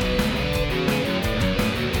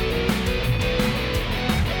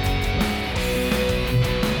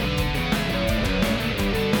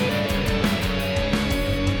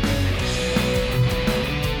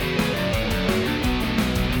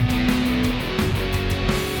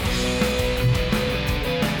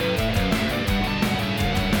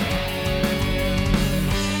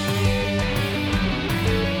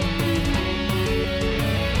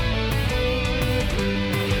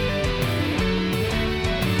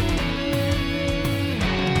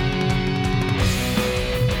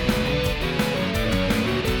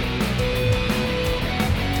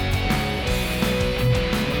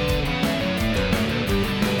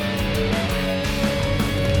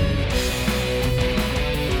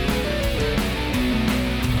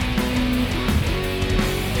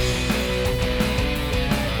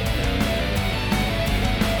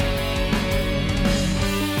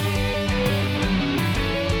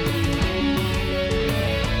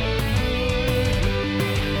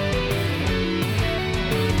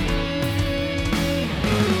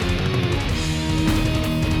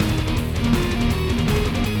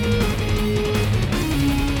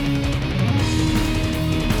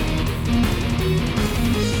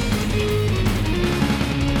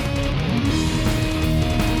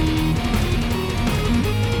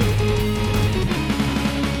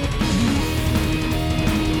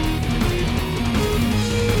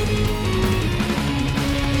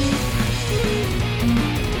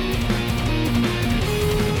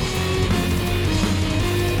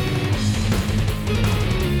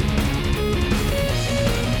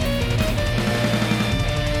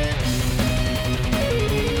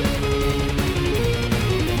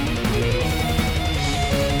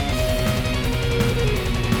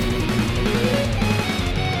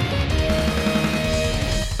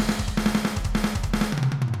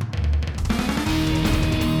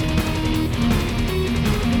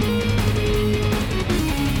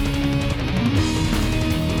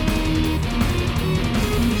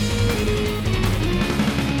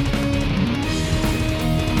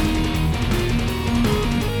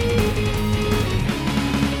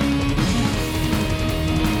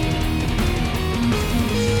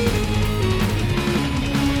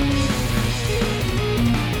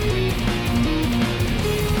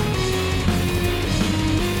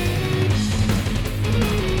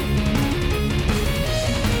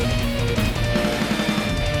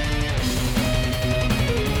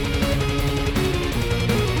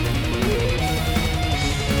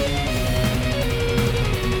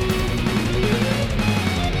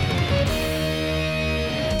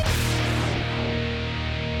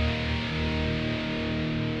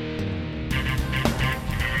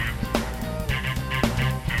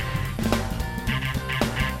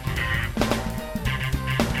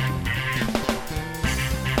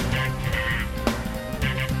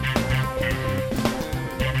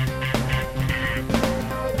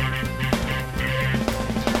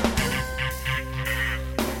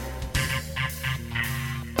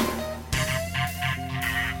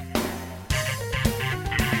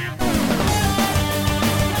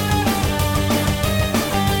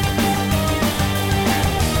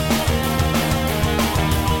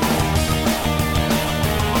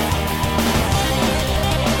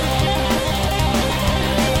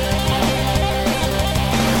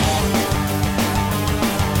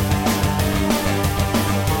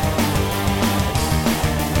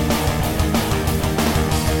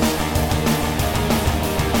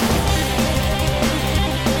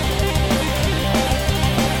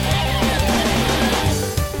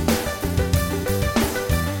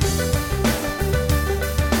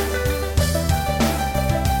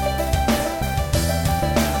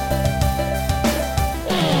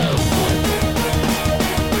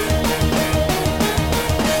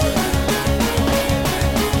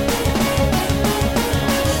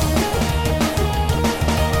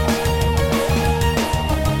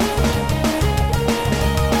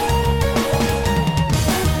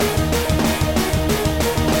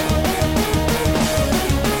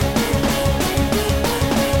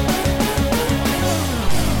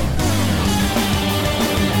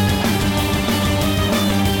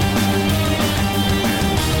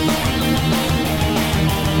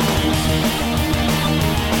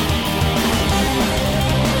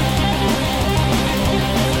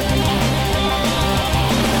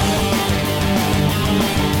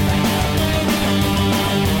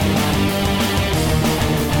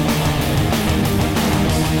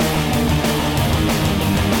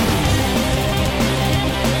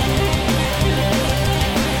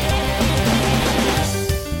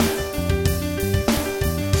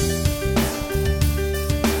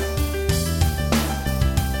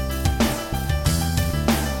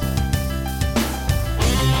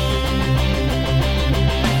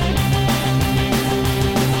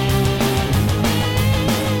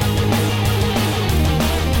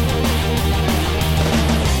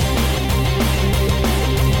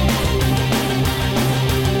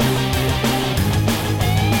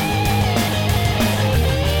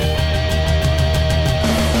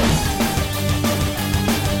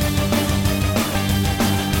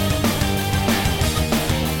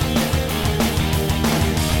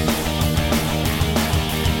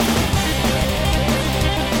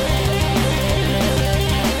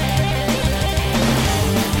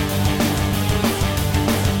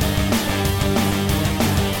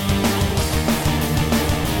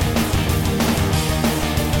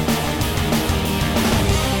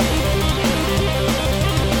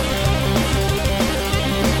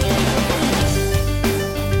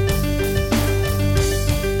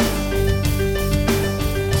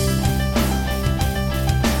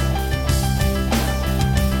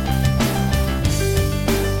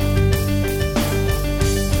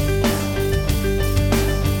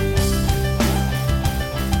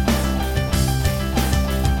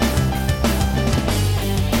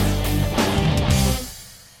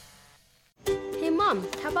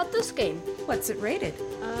 this game? What's it rated?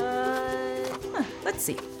 Let's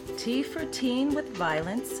see. T for teen with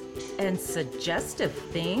violence and suggestive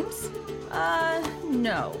themes?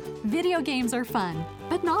 No. Video games are fun,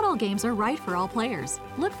 but not all games are right for all players.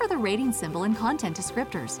 Look for the rating symbol in content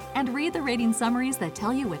descriptors and read the rating summaries that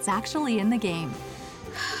tell you what's actually in the game.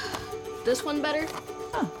 This one better?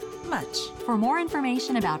 Much. For more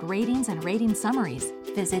information about ratings and rating summaries,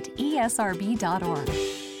 visit esrb.org.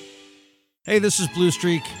 Hey, this is Blue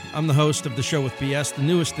Streak. I'm the host of the Show with BS, the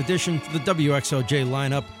newest addition to the WXOJ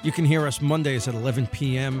lineup. You can hear us Mondays at 11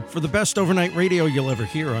 p.m. for the best overnight radio you'll ever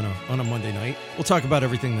hear on a Monday night. We'll talk about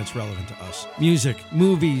everything that's relevant to us. Music,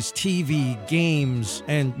 movies, TV, games,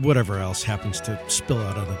 and whatever else happens to spill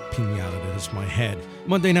out of the pinata that is my head.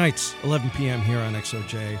 Monday nights, 11 p.m. here on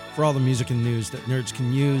XOJ. For all the music and news that nerds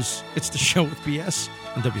can use, it's the Show with BS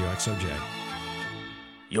on WXOJ.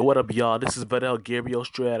 Yo, what up, y'all? This is Vidal Gabriel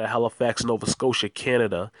straight out of Halifax, Nova Scotia,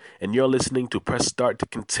 Canada, and you're listening to Press Start to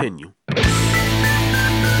Continue.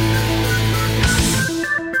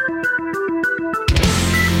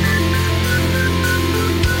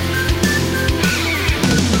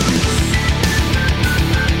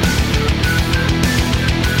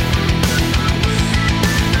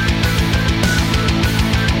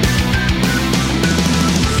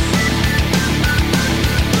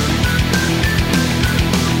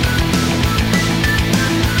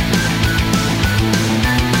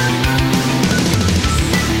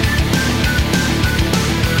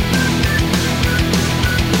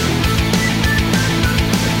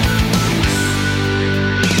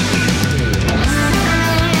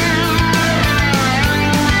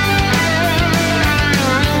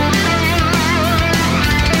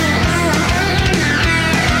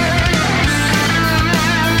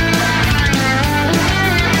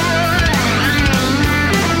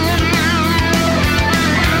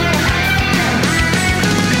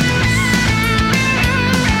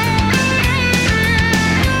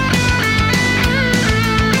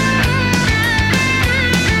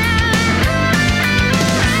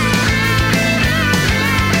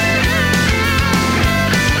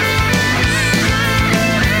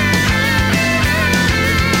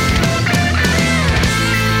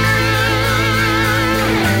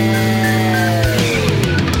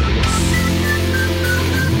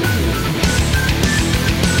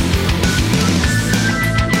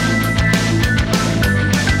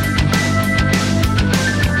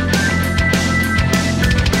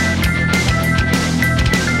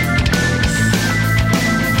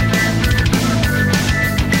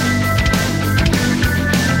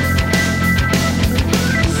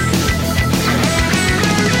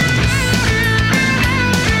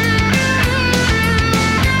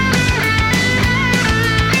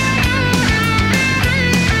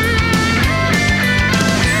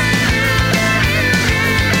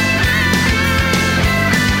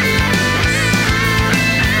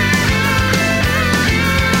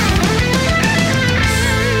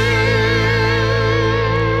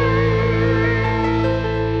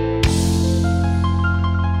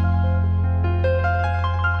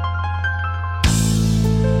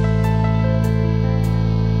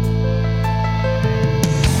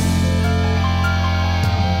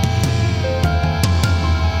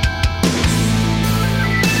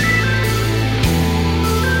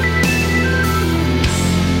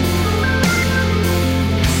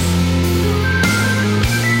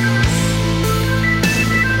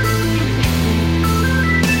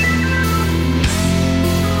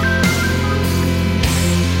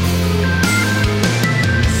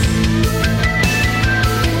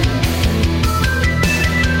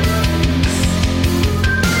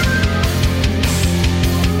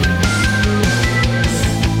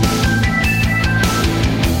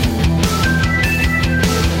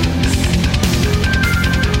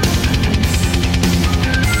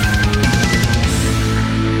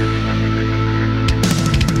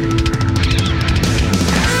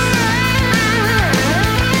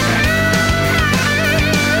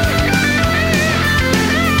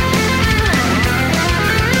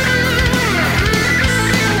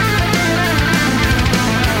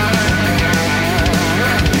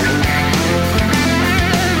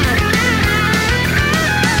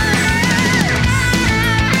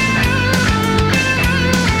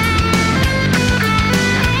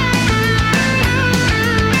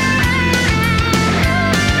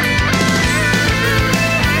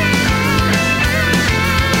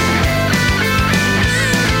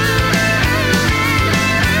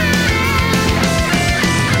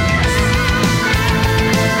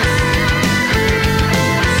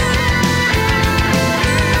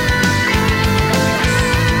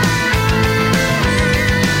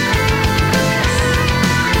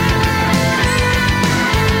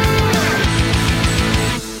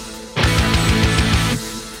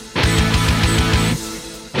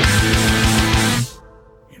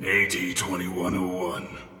 AT-2101.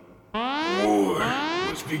 War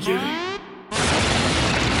was beginning.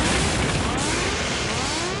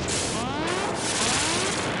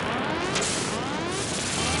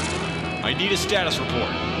 I need a status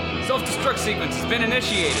report. Self-destruct sequence has been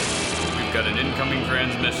initiated. We've got an incoming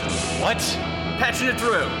transmission. What? Patching it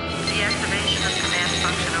through. Deactivation of command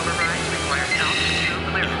function override requires altitude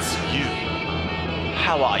clearance. It's you.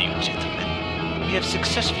 How are you, gentlemen? We have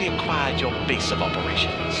successfully acquired your base of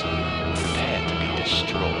operations. Prepare to be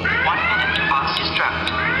destroyed. 1 minute to box destruct.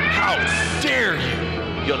 How dare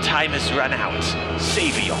you! Your time has run out.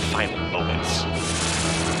 Savor your final moments.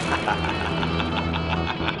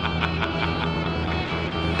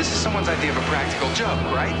 This is someone's idea of a practical joke,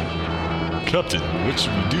 right? Captain, what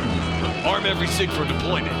should we do? Arm every SIG for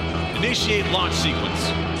deployment. Initiate launch sequence.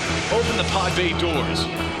 Open the pod bay doors.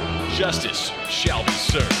 Justice shall be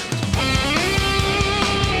served.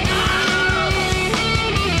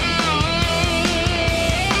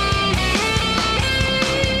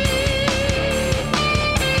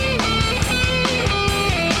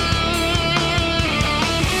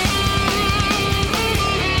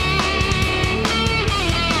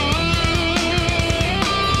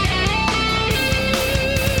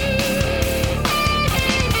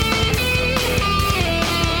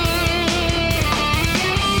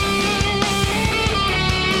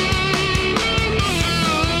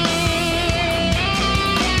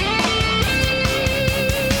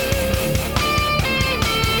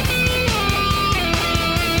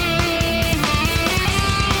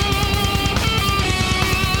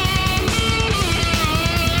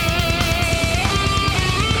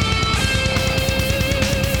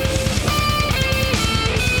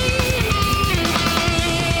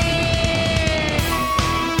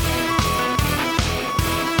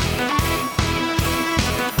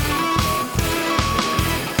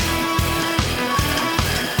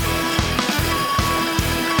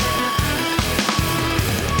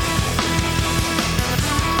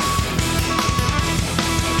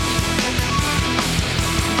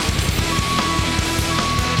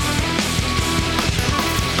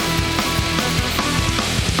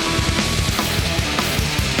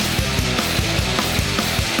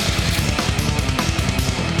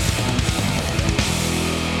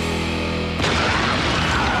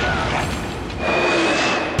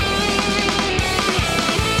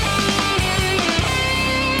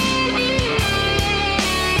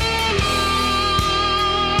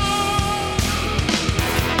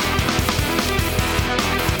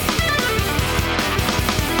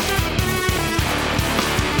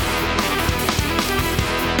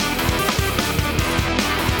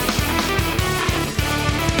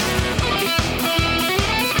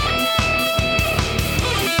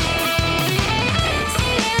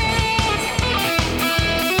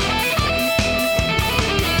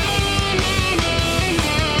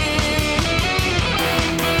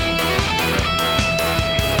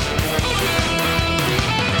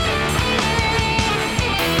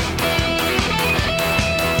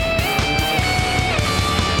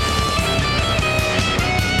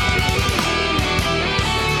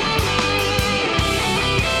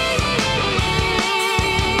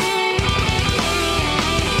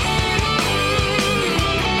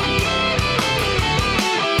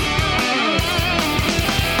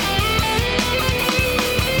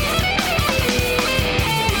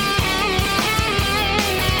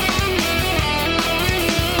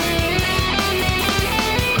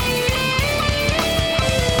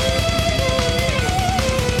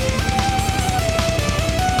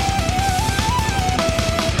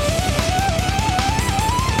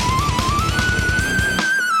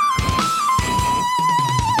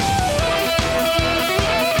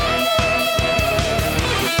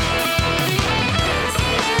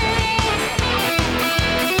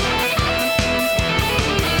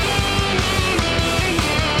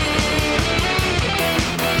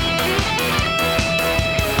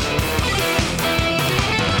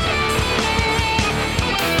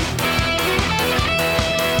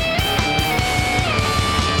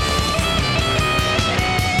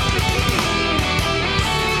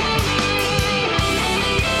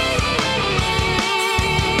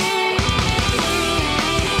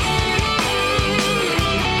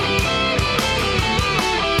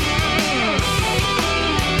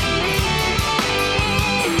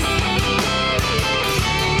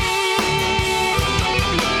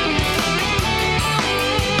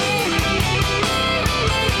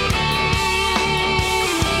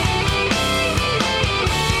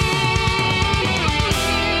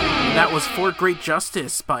 that was For Great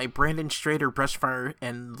Justice by Brandon Strader, Brushfire,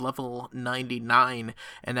 and Level 99.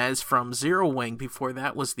 And as from Zero Wing, before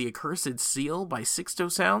that was The Accursed Seal by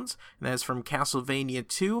Sixto Sounds. And that's from Castlevania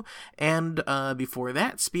 2. And before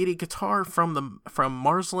that, Speedy Guitar from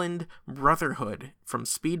Marsland Brotherhood from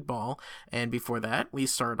Speedball. And before that, we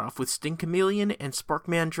started off with Sting Chameleon and Spark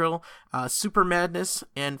Mandrill, Super Madness,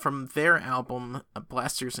 and from their album,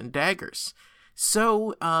 Blasters and Daggers.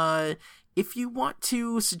 So, if you want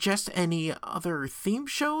to suggest any other theme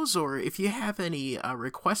shows, or if you have any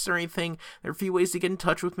requests or anything, there are a few ways to get in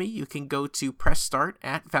touch with me. You can go to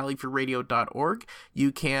pressstart@valleyfreeradio.org.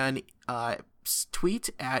 You can tweet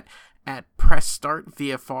at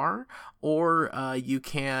PressStartVFR, or you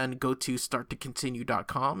can go to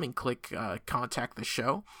starttocontinue.com and click contact the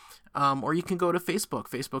show. Or you can go to Facebook,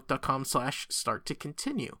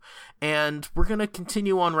 facebook.com/starttocontinue. And we're going to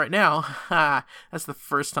continue on right now. That's the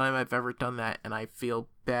first time I've ever done that, and I feel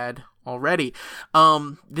bad already.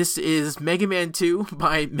 This is Mega Man 2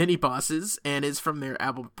 by Mini Bosses, and it's from their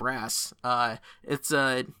album Brass. It's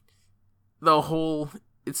the whole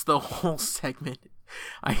segment.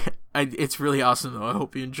 It's really awesome, though. I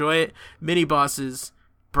hope you enjoy it. Mini Bosses,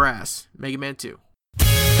 Brass, Mega Man 2.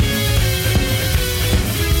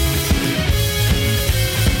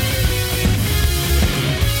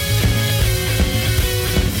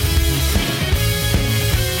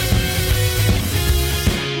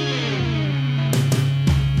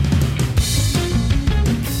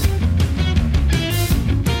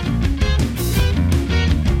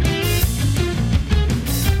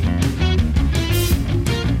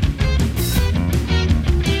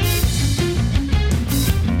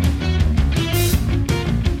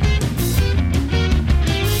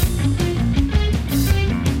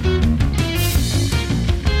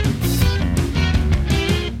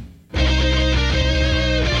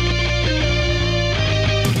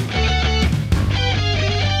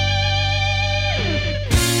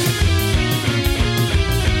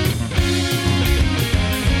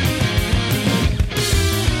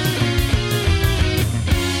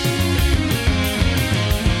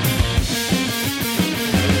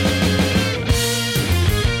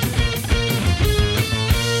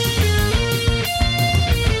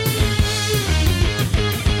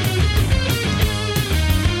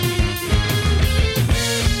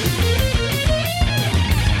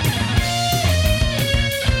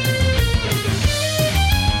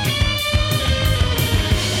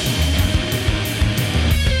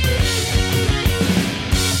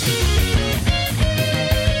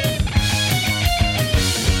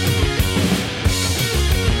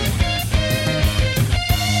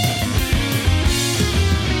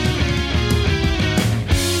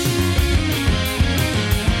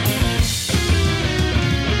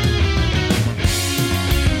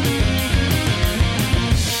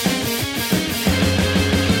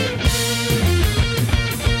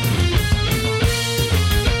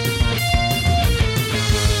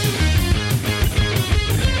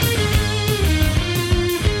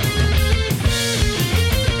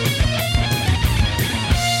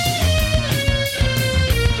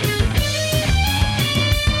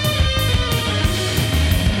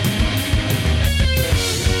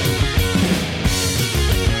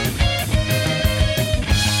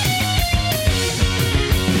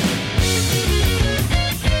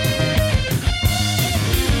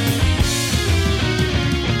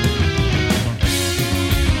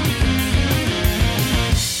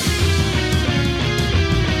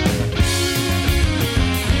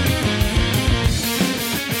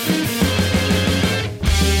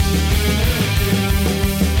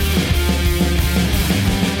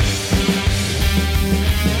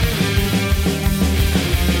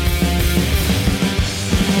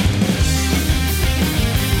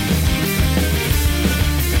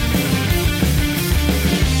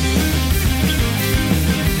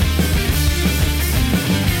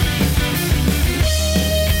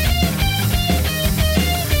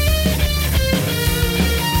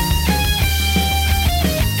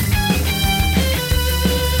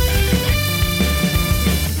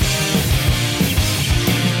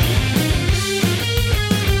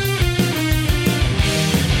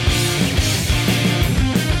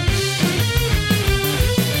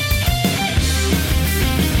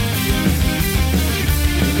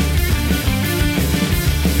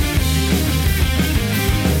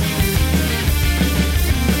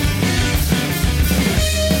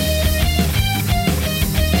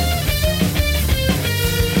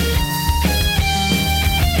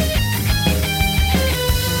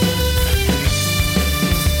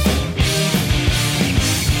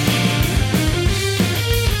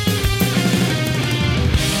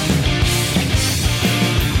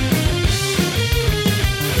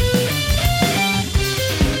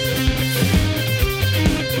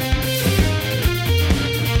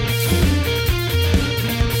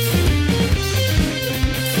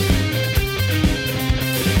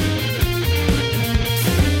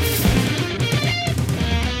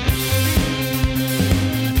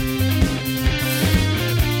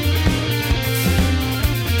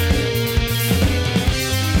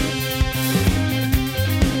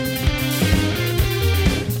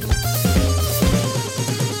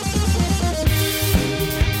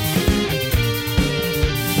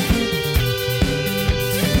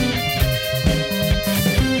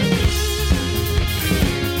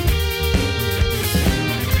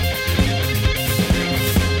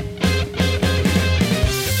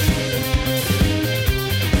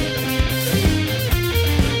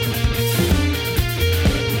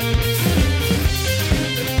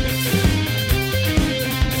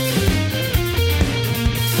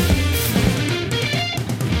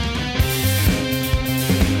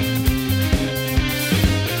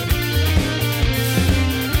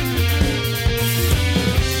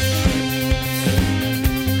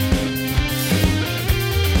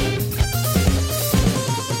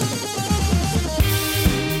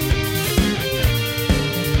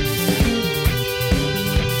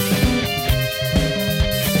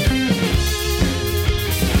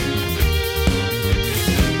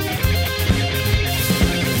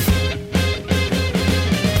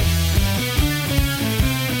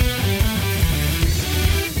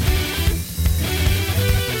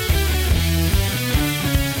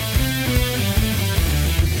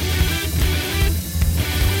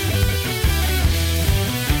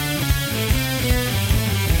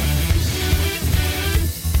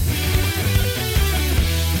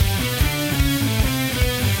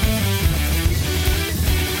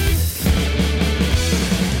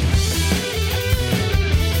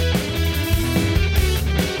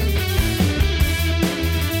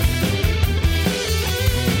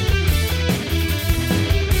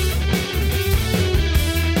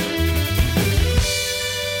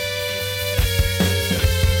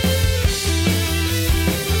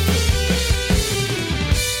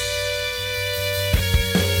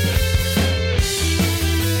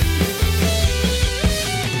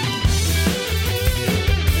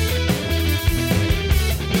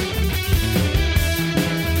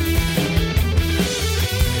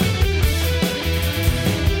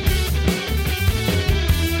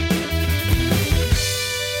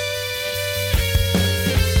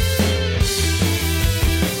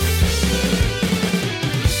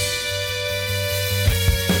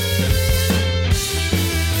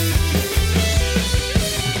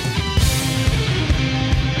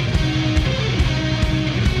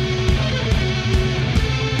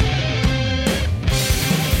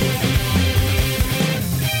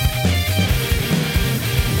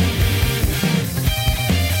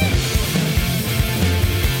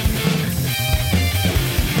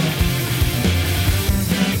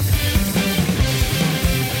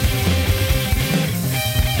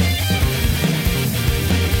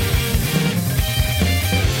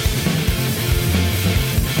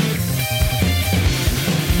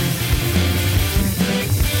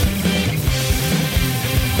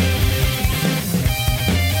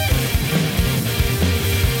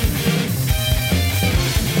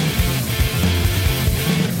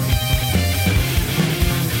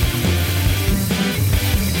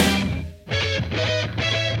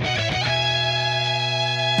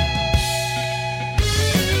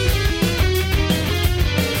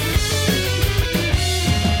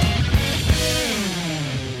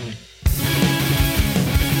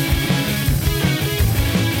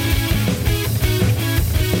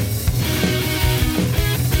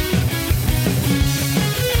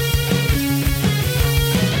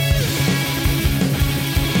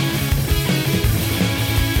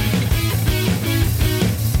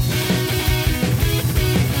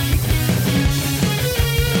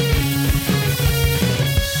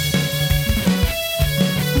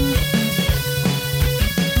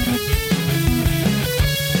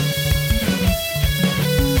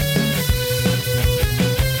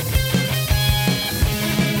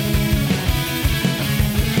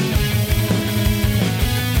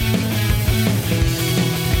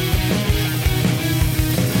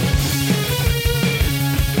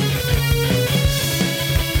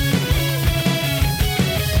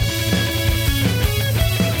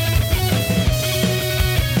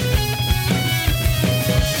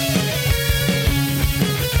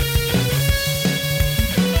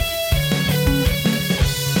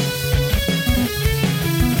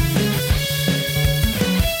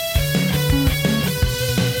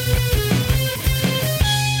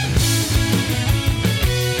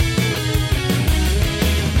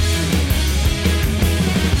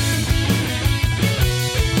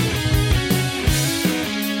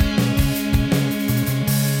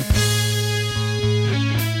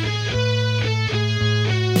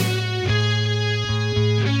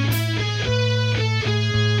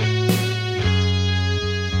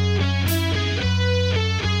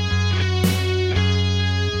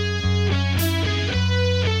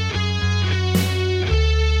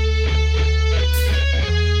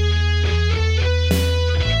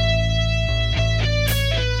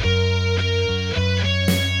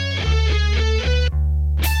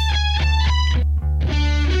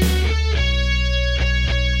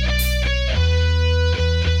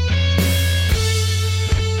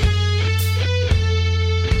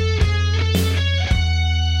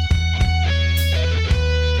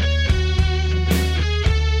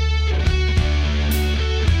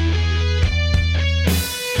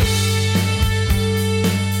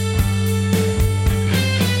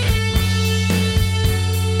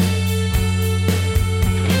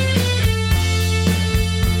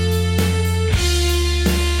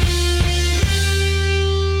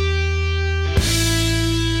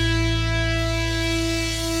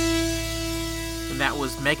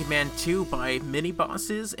 Mega Man 2 by Mini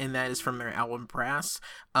Bosses, and that is from their album Brass.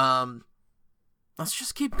 Let's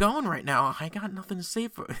just keep going right now. I got nothing to say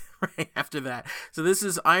for right after that. So this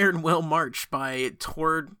is Iron Will March by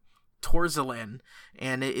Torzalan,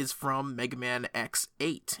 and it is from Mega Man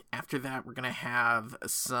X8. After that, we're going to have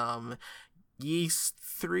some Ys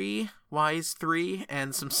 3,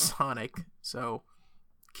 and some Sonic. So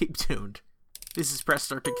keep tuned. This is Press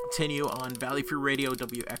Start to Continue on Valley Free Radio,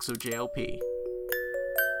 WXOJLP.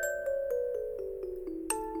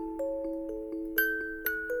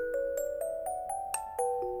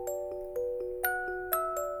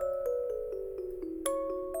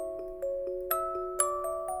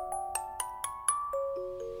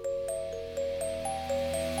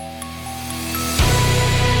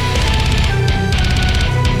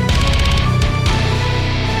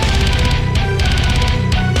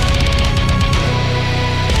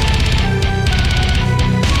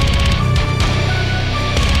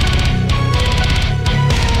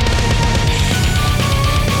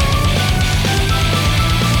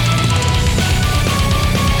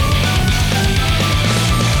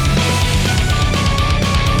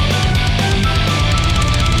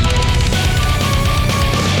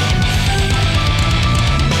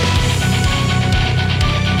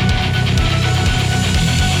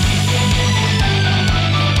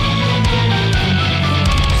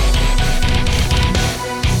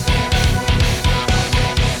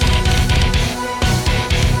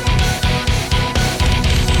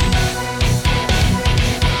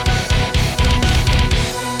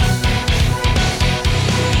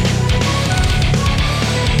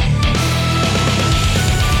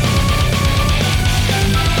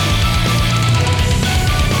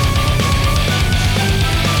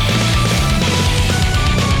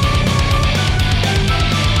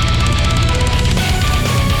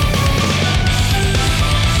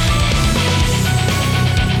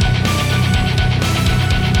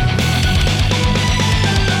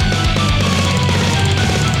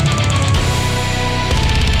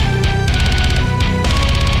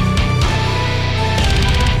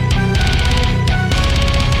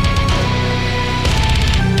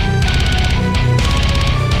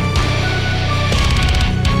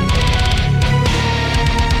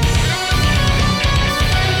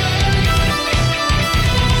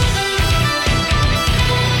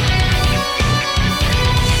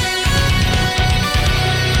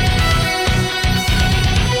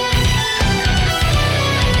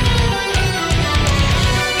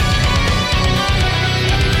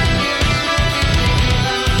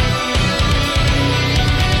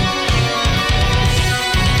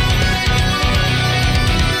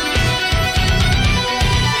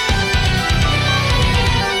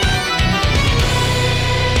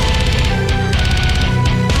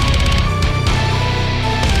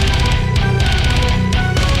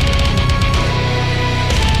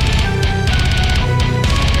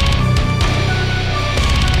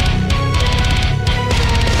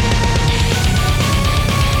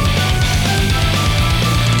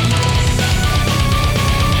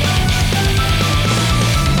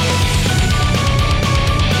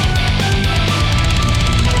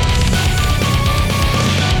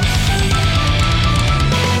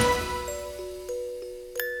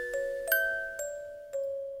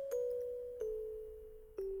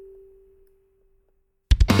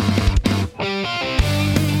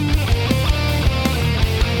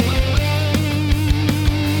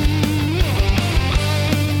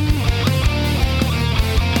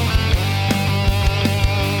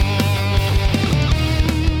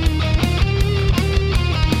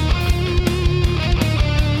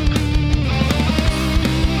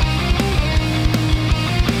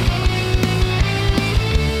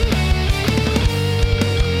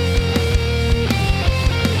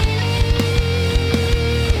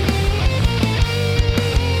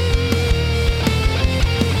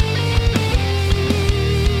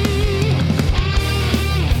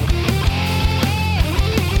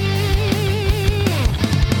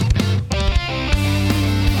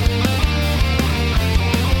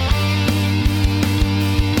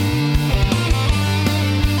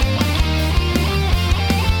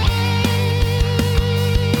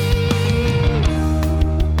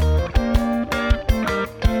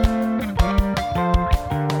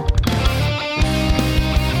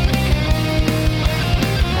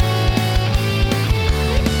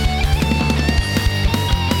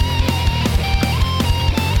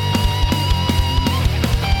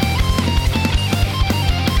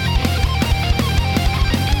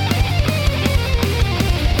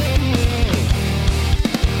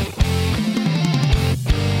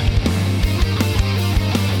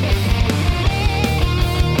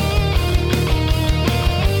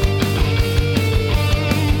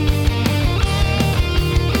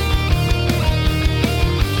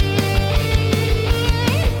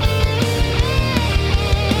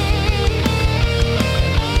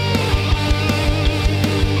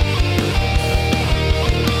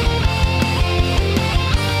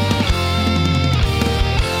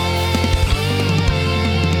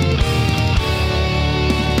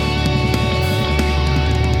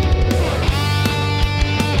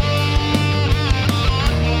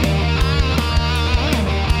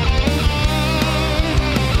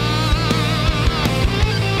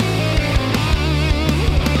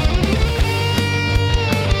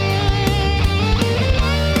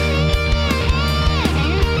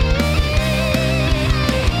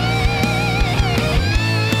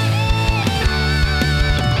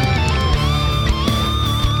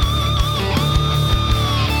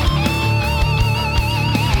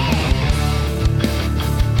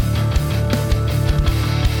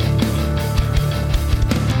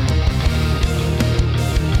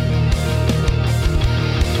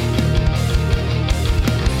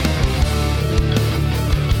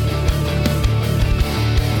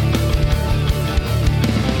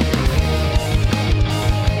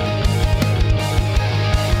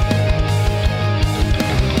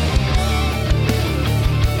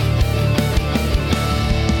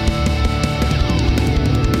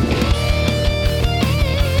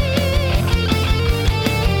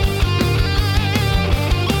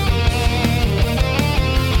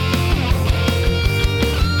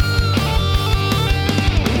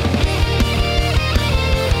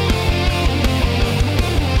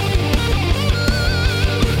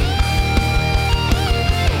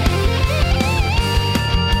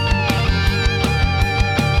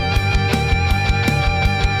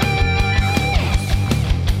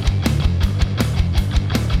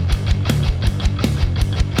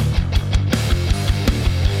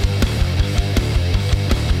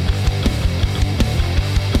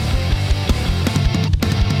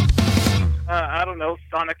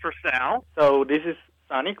 Sonic for Sal. So this is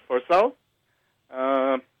Sonic for Sal.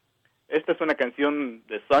 Esta es una canción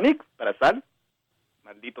de Sonic para Sal.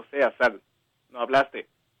 Maldito sea, Sal. No hablaste.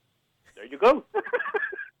 There you go.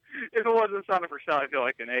 If it wasn't Sonic for Sal, I feel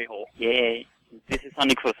like an a-hole. Yeah, this is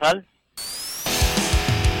Sonic for Sal.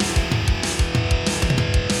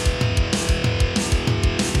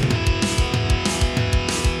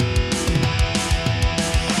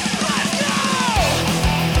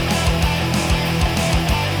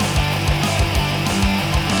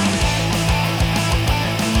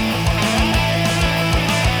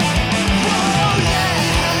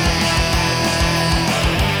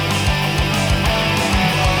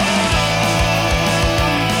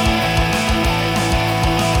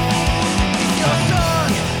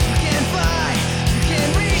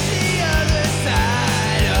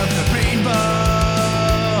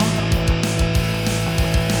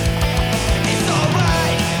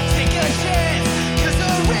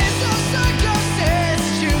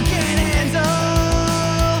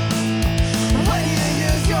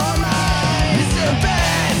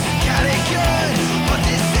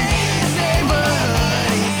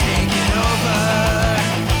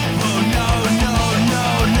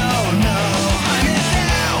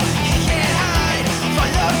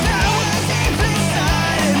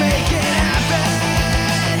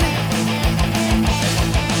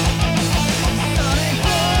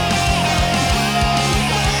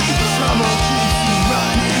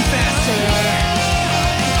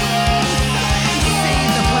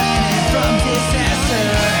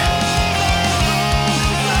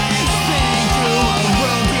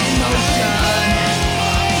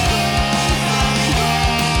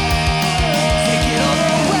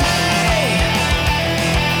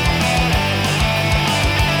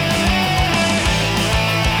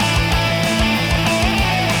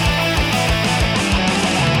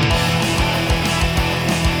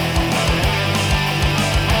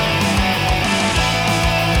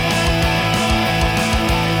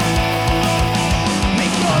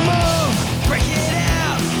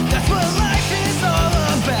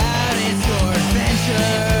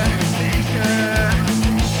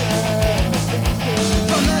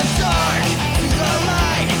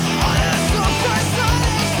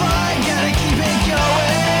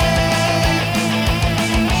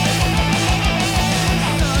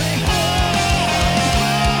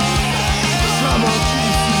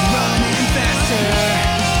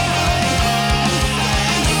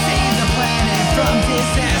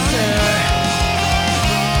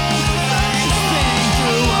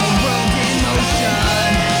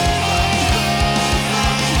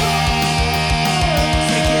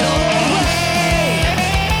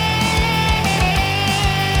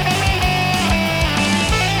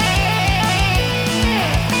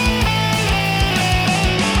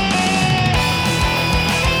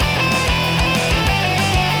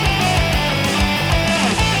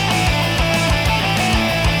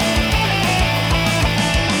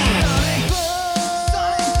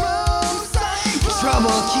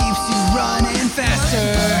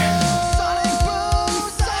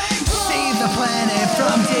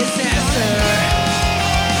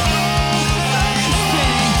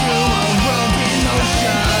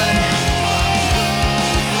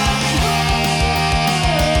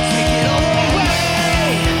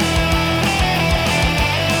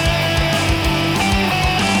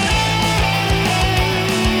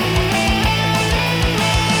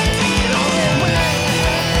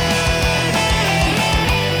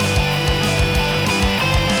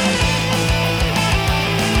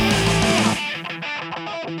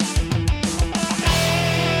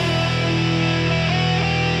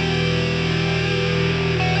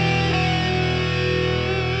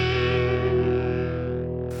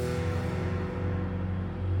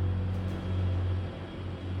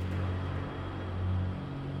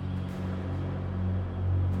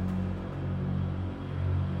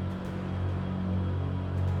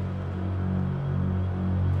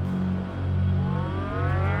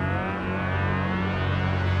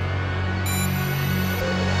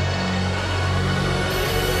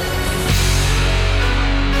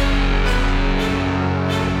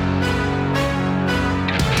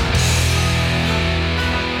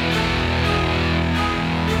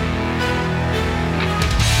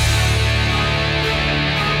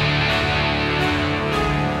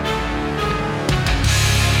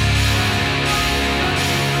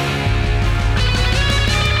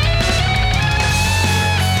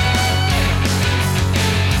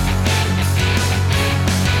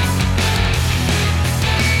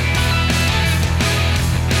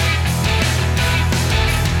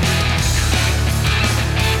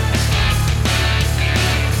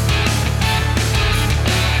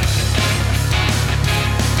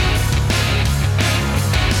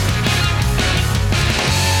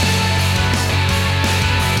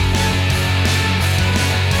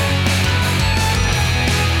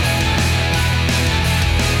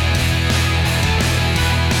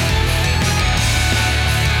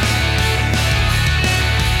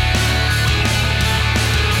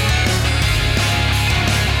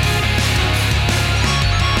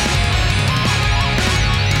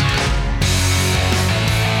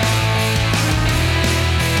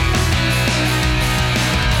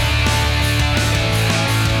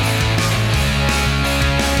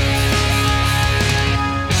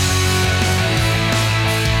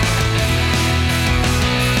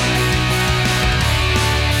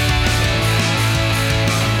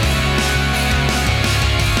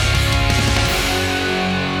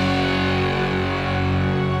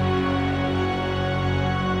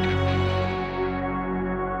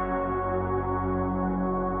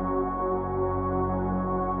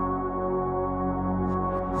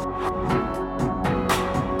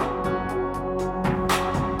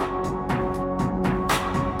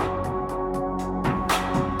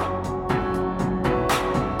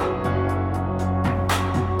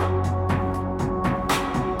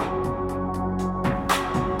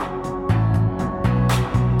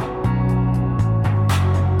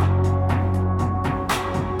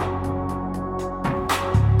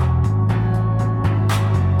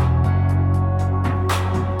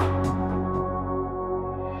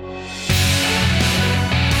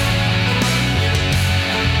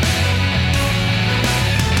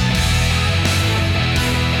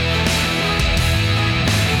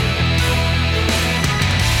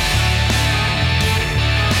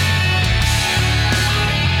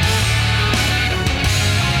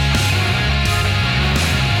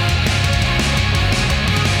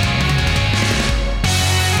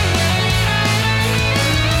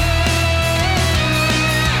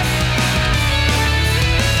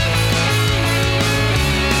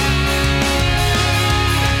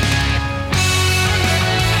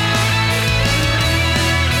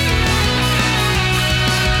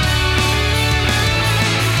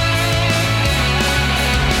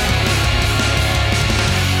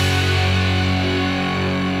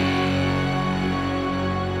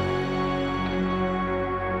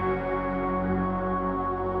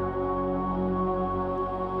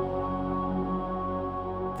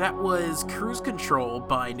 That was Cruise Control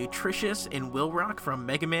by Nutritious and Will Rock from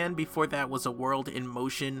Mega Man. Before that was A World in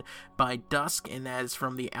Motion by Dusk, and that is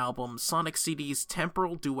from the album Sonic CD's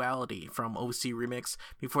Temporal Duality from OC Remix.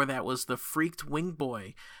 Before that was The Freak Winged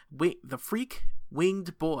Boy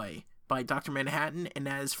by Dr. Manhattan, and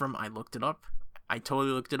that is from, I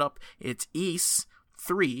totally looked it up, it's Ys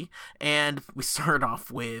 3, and we start off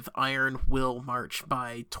with Iron Will March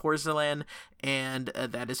by Torzalan, and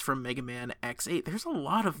that is from Mega Man X8. There's a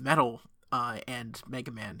lot of metal and Mega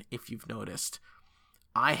Man, if you've noticed.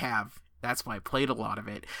 I have. That's why I played a lot of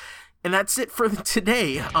it. And that's it for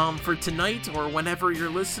today. For tonight, or whenever you're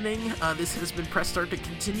listening, this has been Press Start to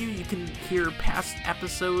Continue. You can hear past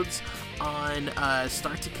episodes on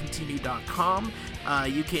starttocontinue.com.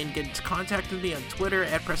 You can get into contact with me on Twitter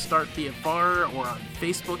at PressStartVFR, or on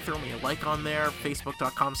Facebook. Throw me a like on there,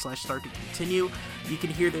 facebook.com/starttocontinue. You can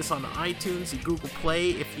hear this on iTunes and Google Play.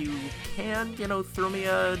 If you can, throw me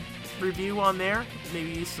a review on there,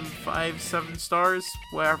 maybe some 5-7 stars,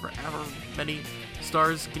 however many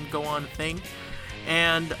stars can go on a thing,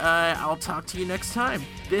 and I'll talk to you next time.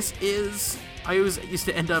 I always used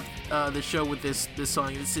to end up the show with this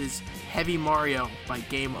song. This is Heavy Mario by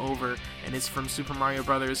Game Over, and it's from Super Mario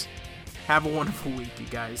Brothers. Have a wonderful week, you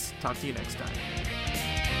guys. Talk to you next time.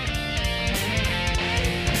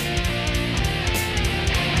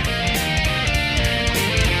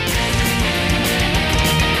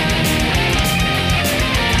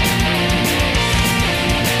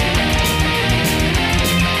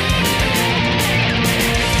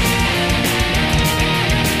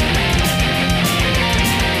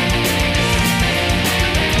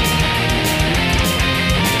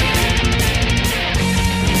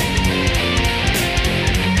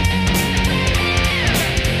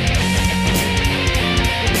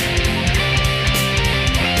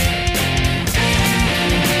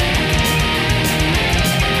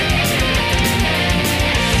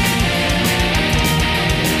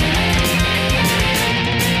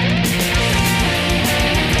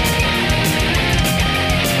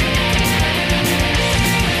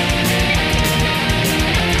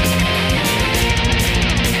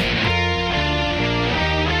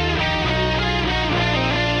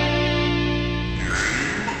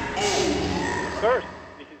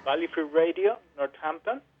 Valley Free Radio,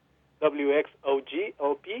 Northampton, WXOG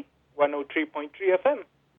LP 103.3 FM.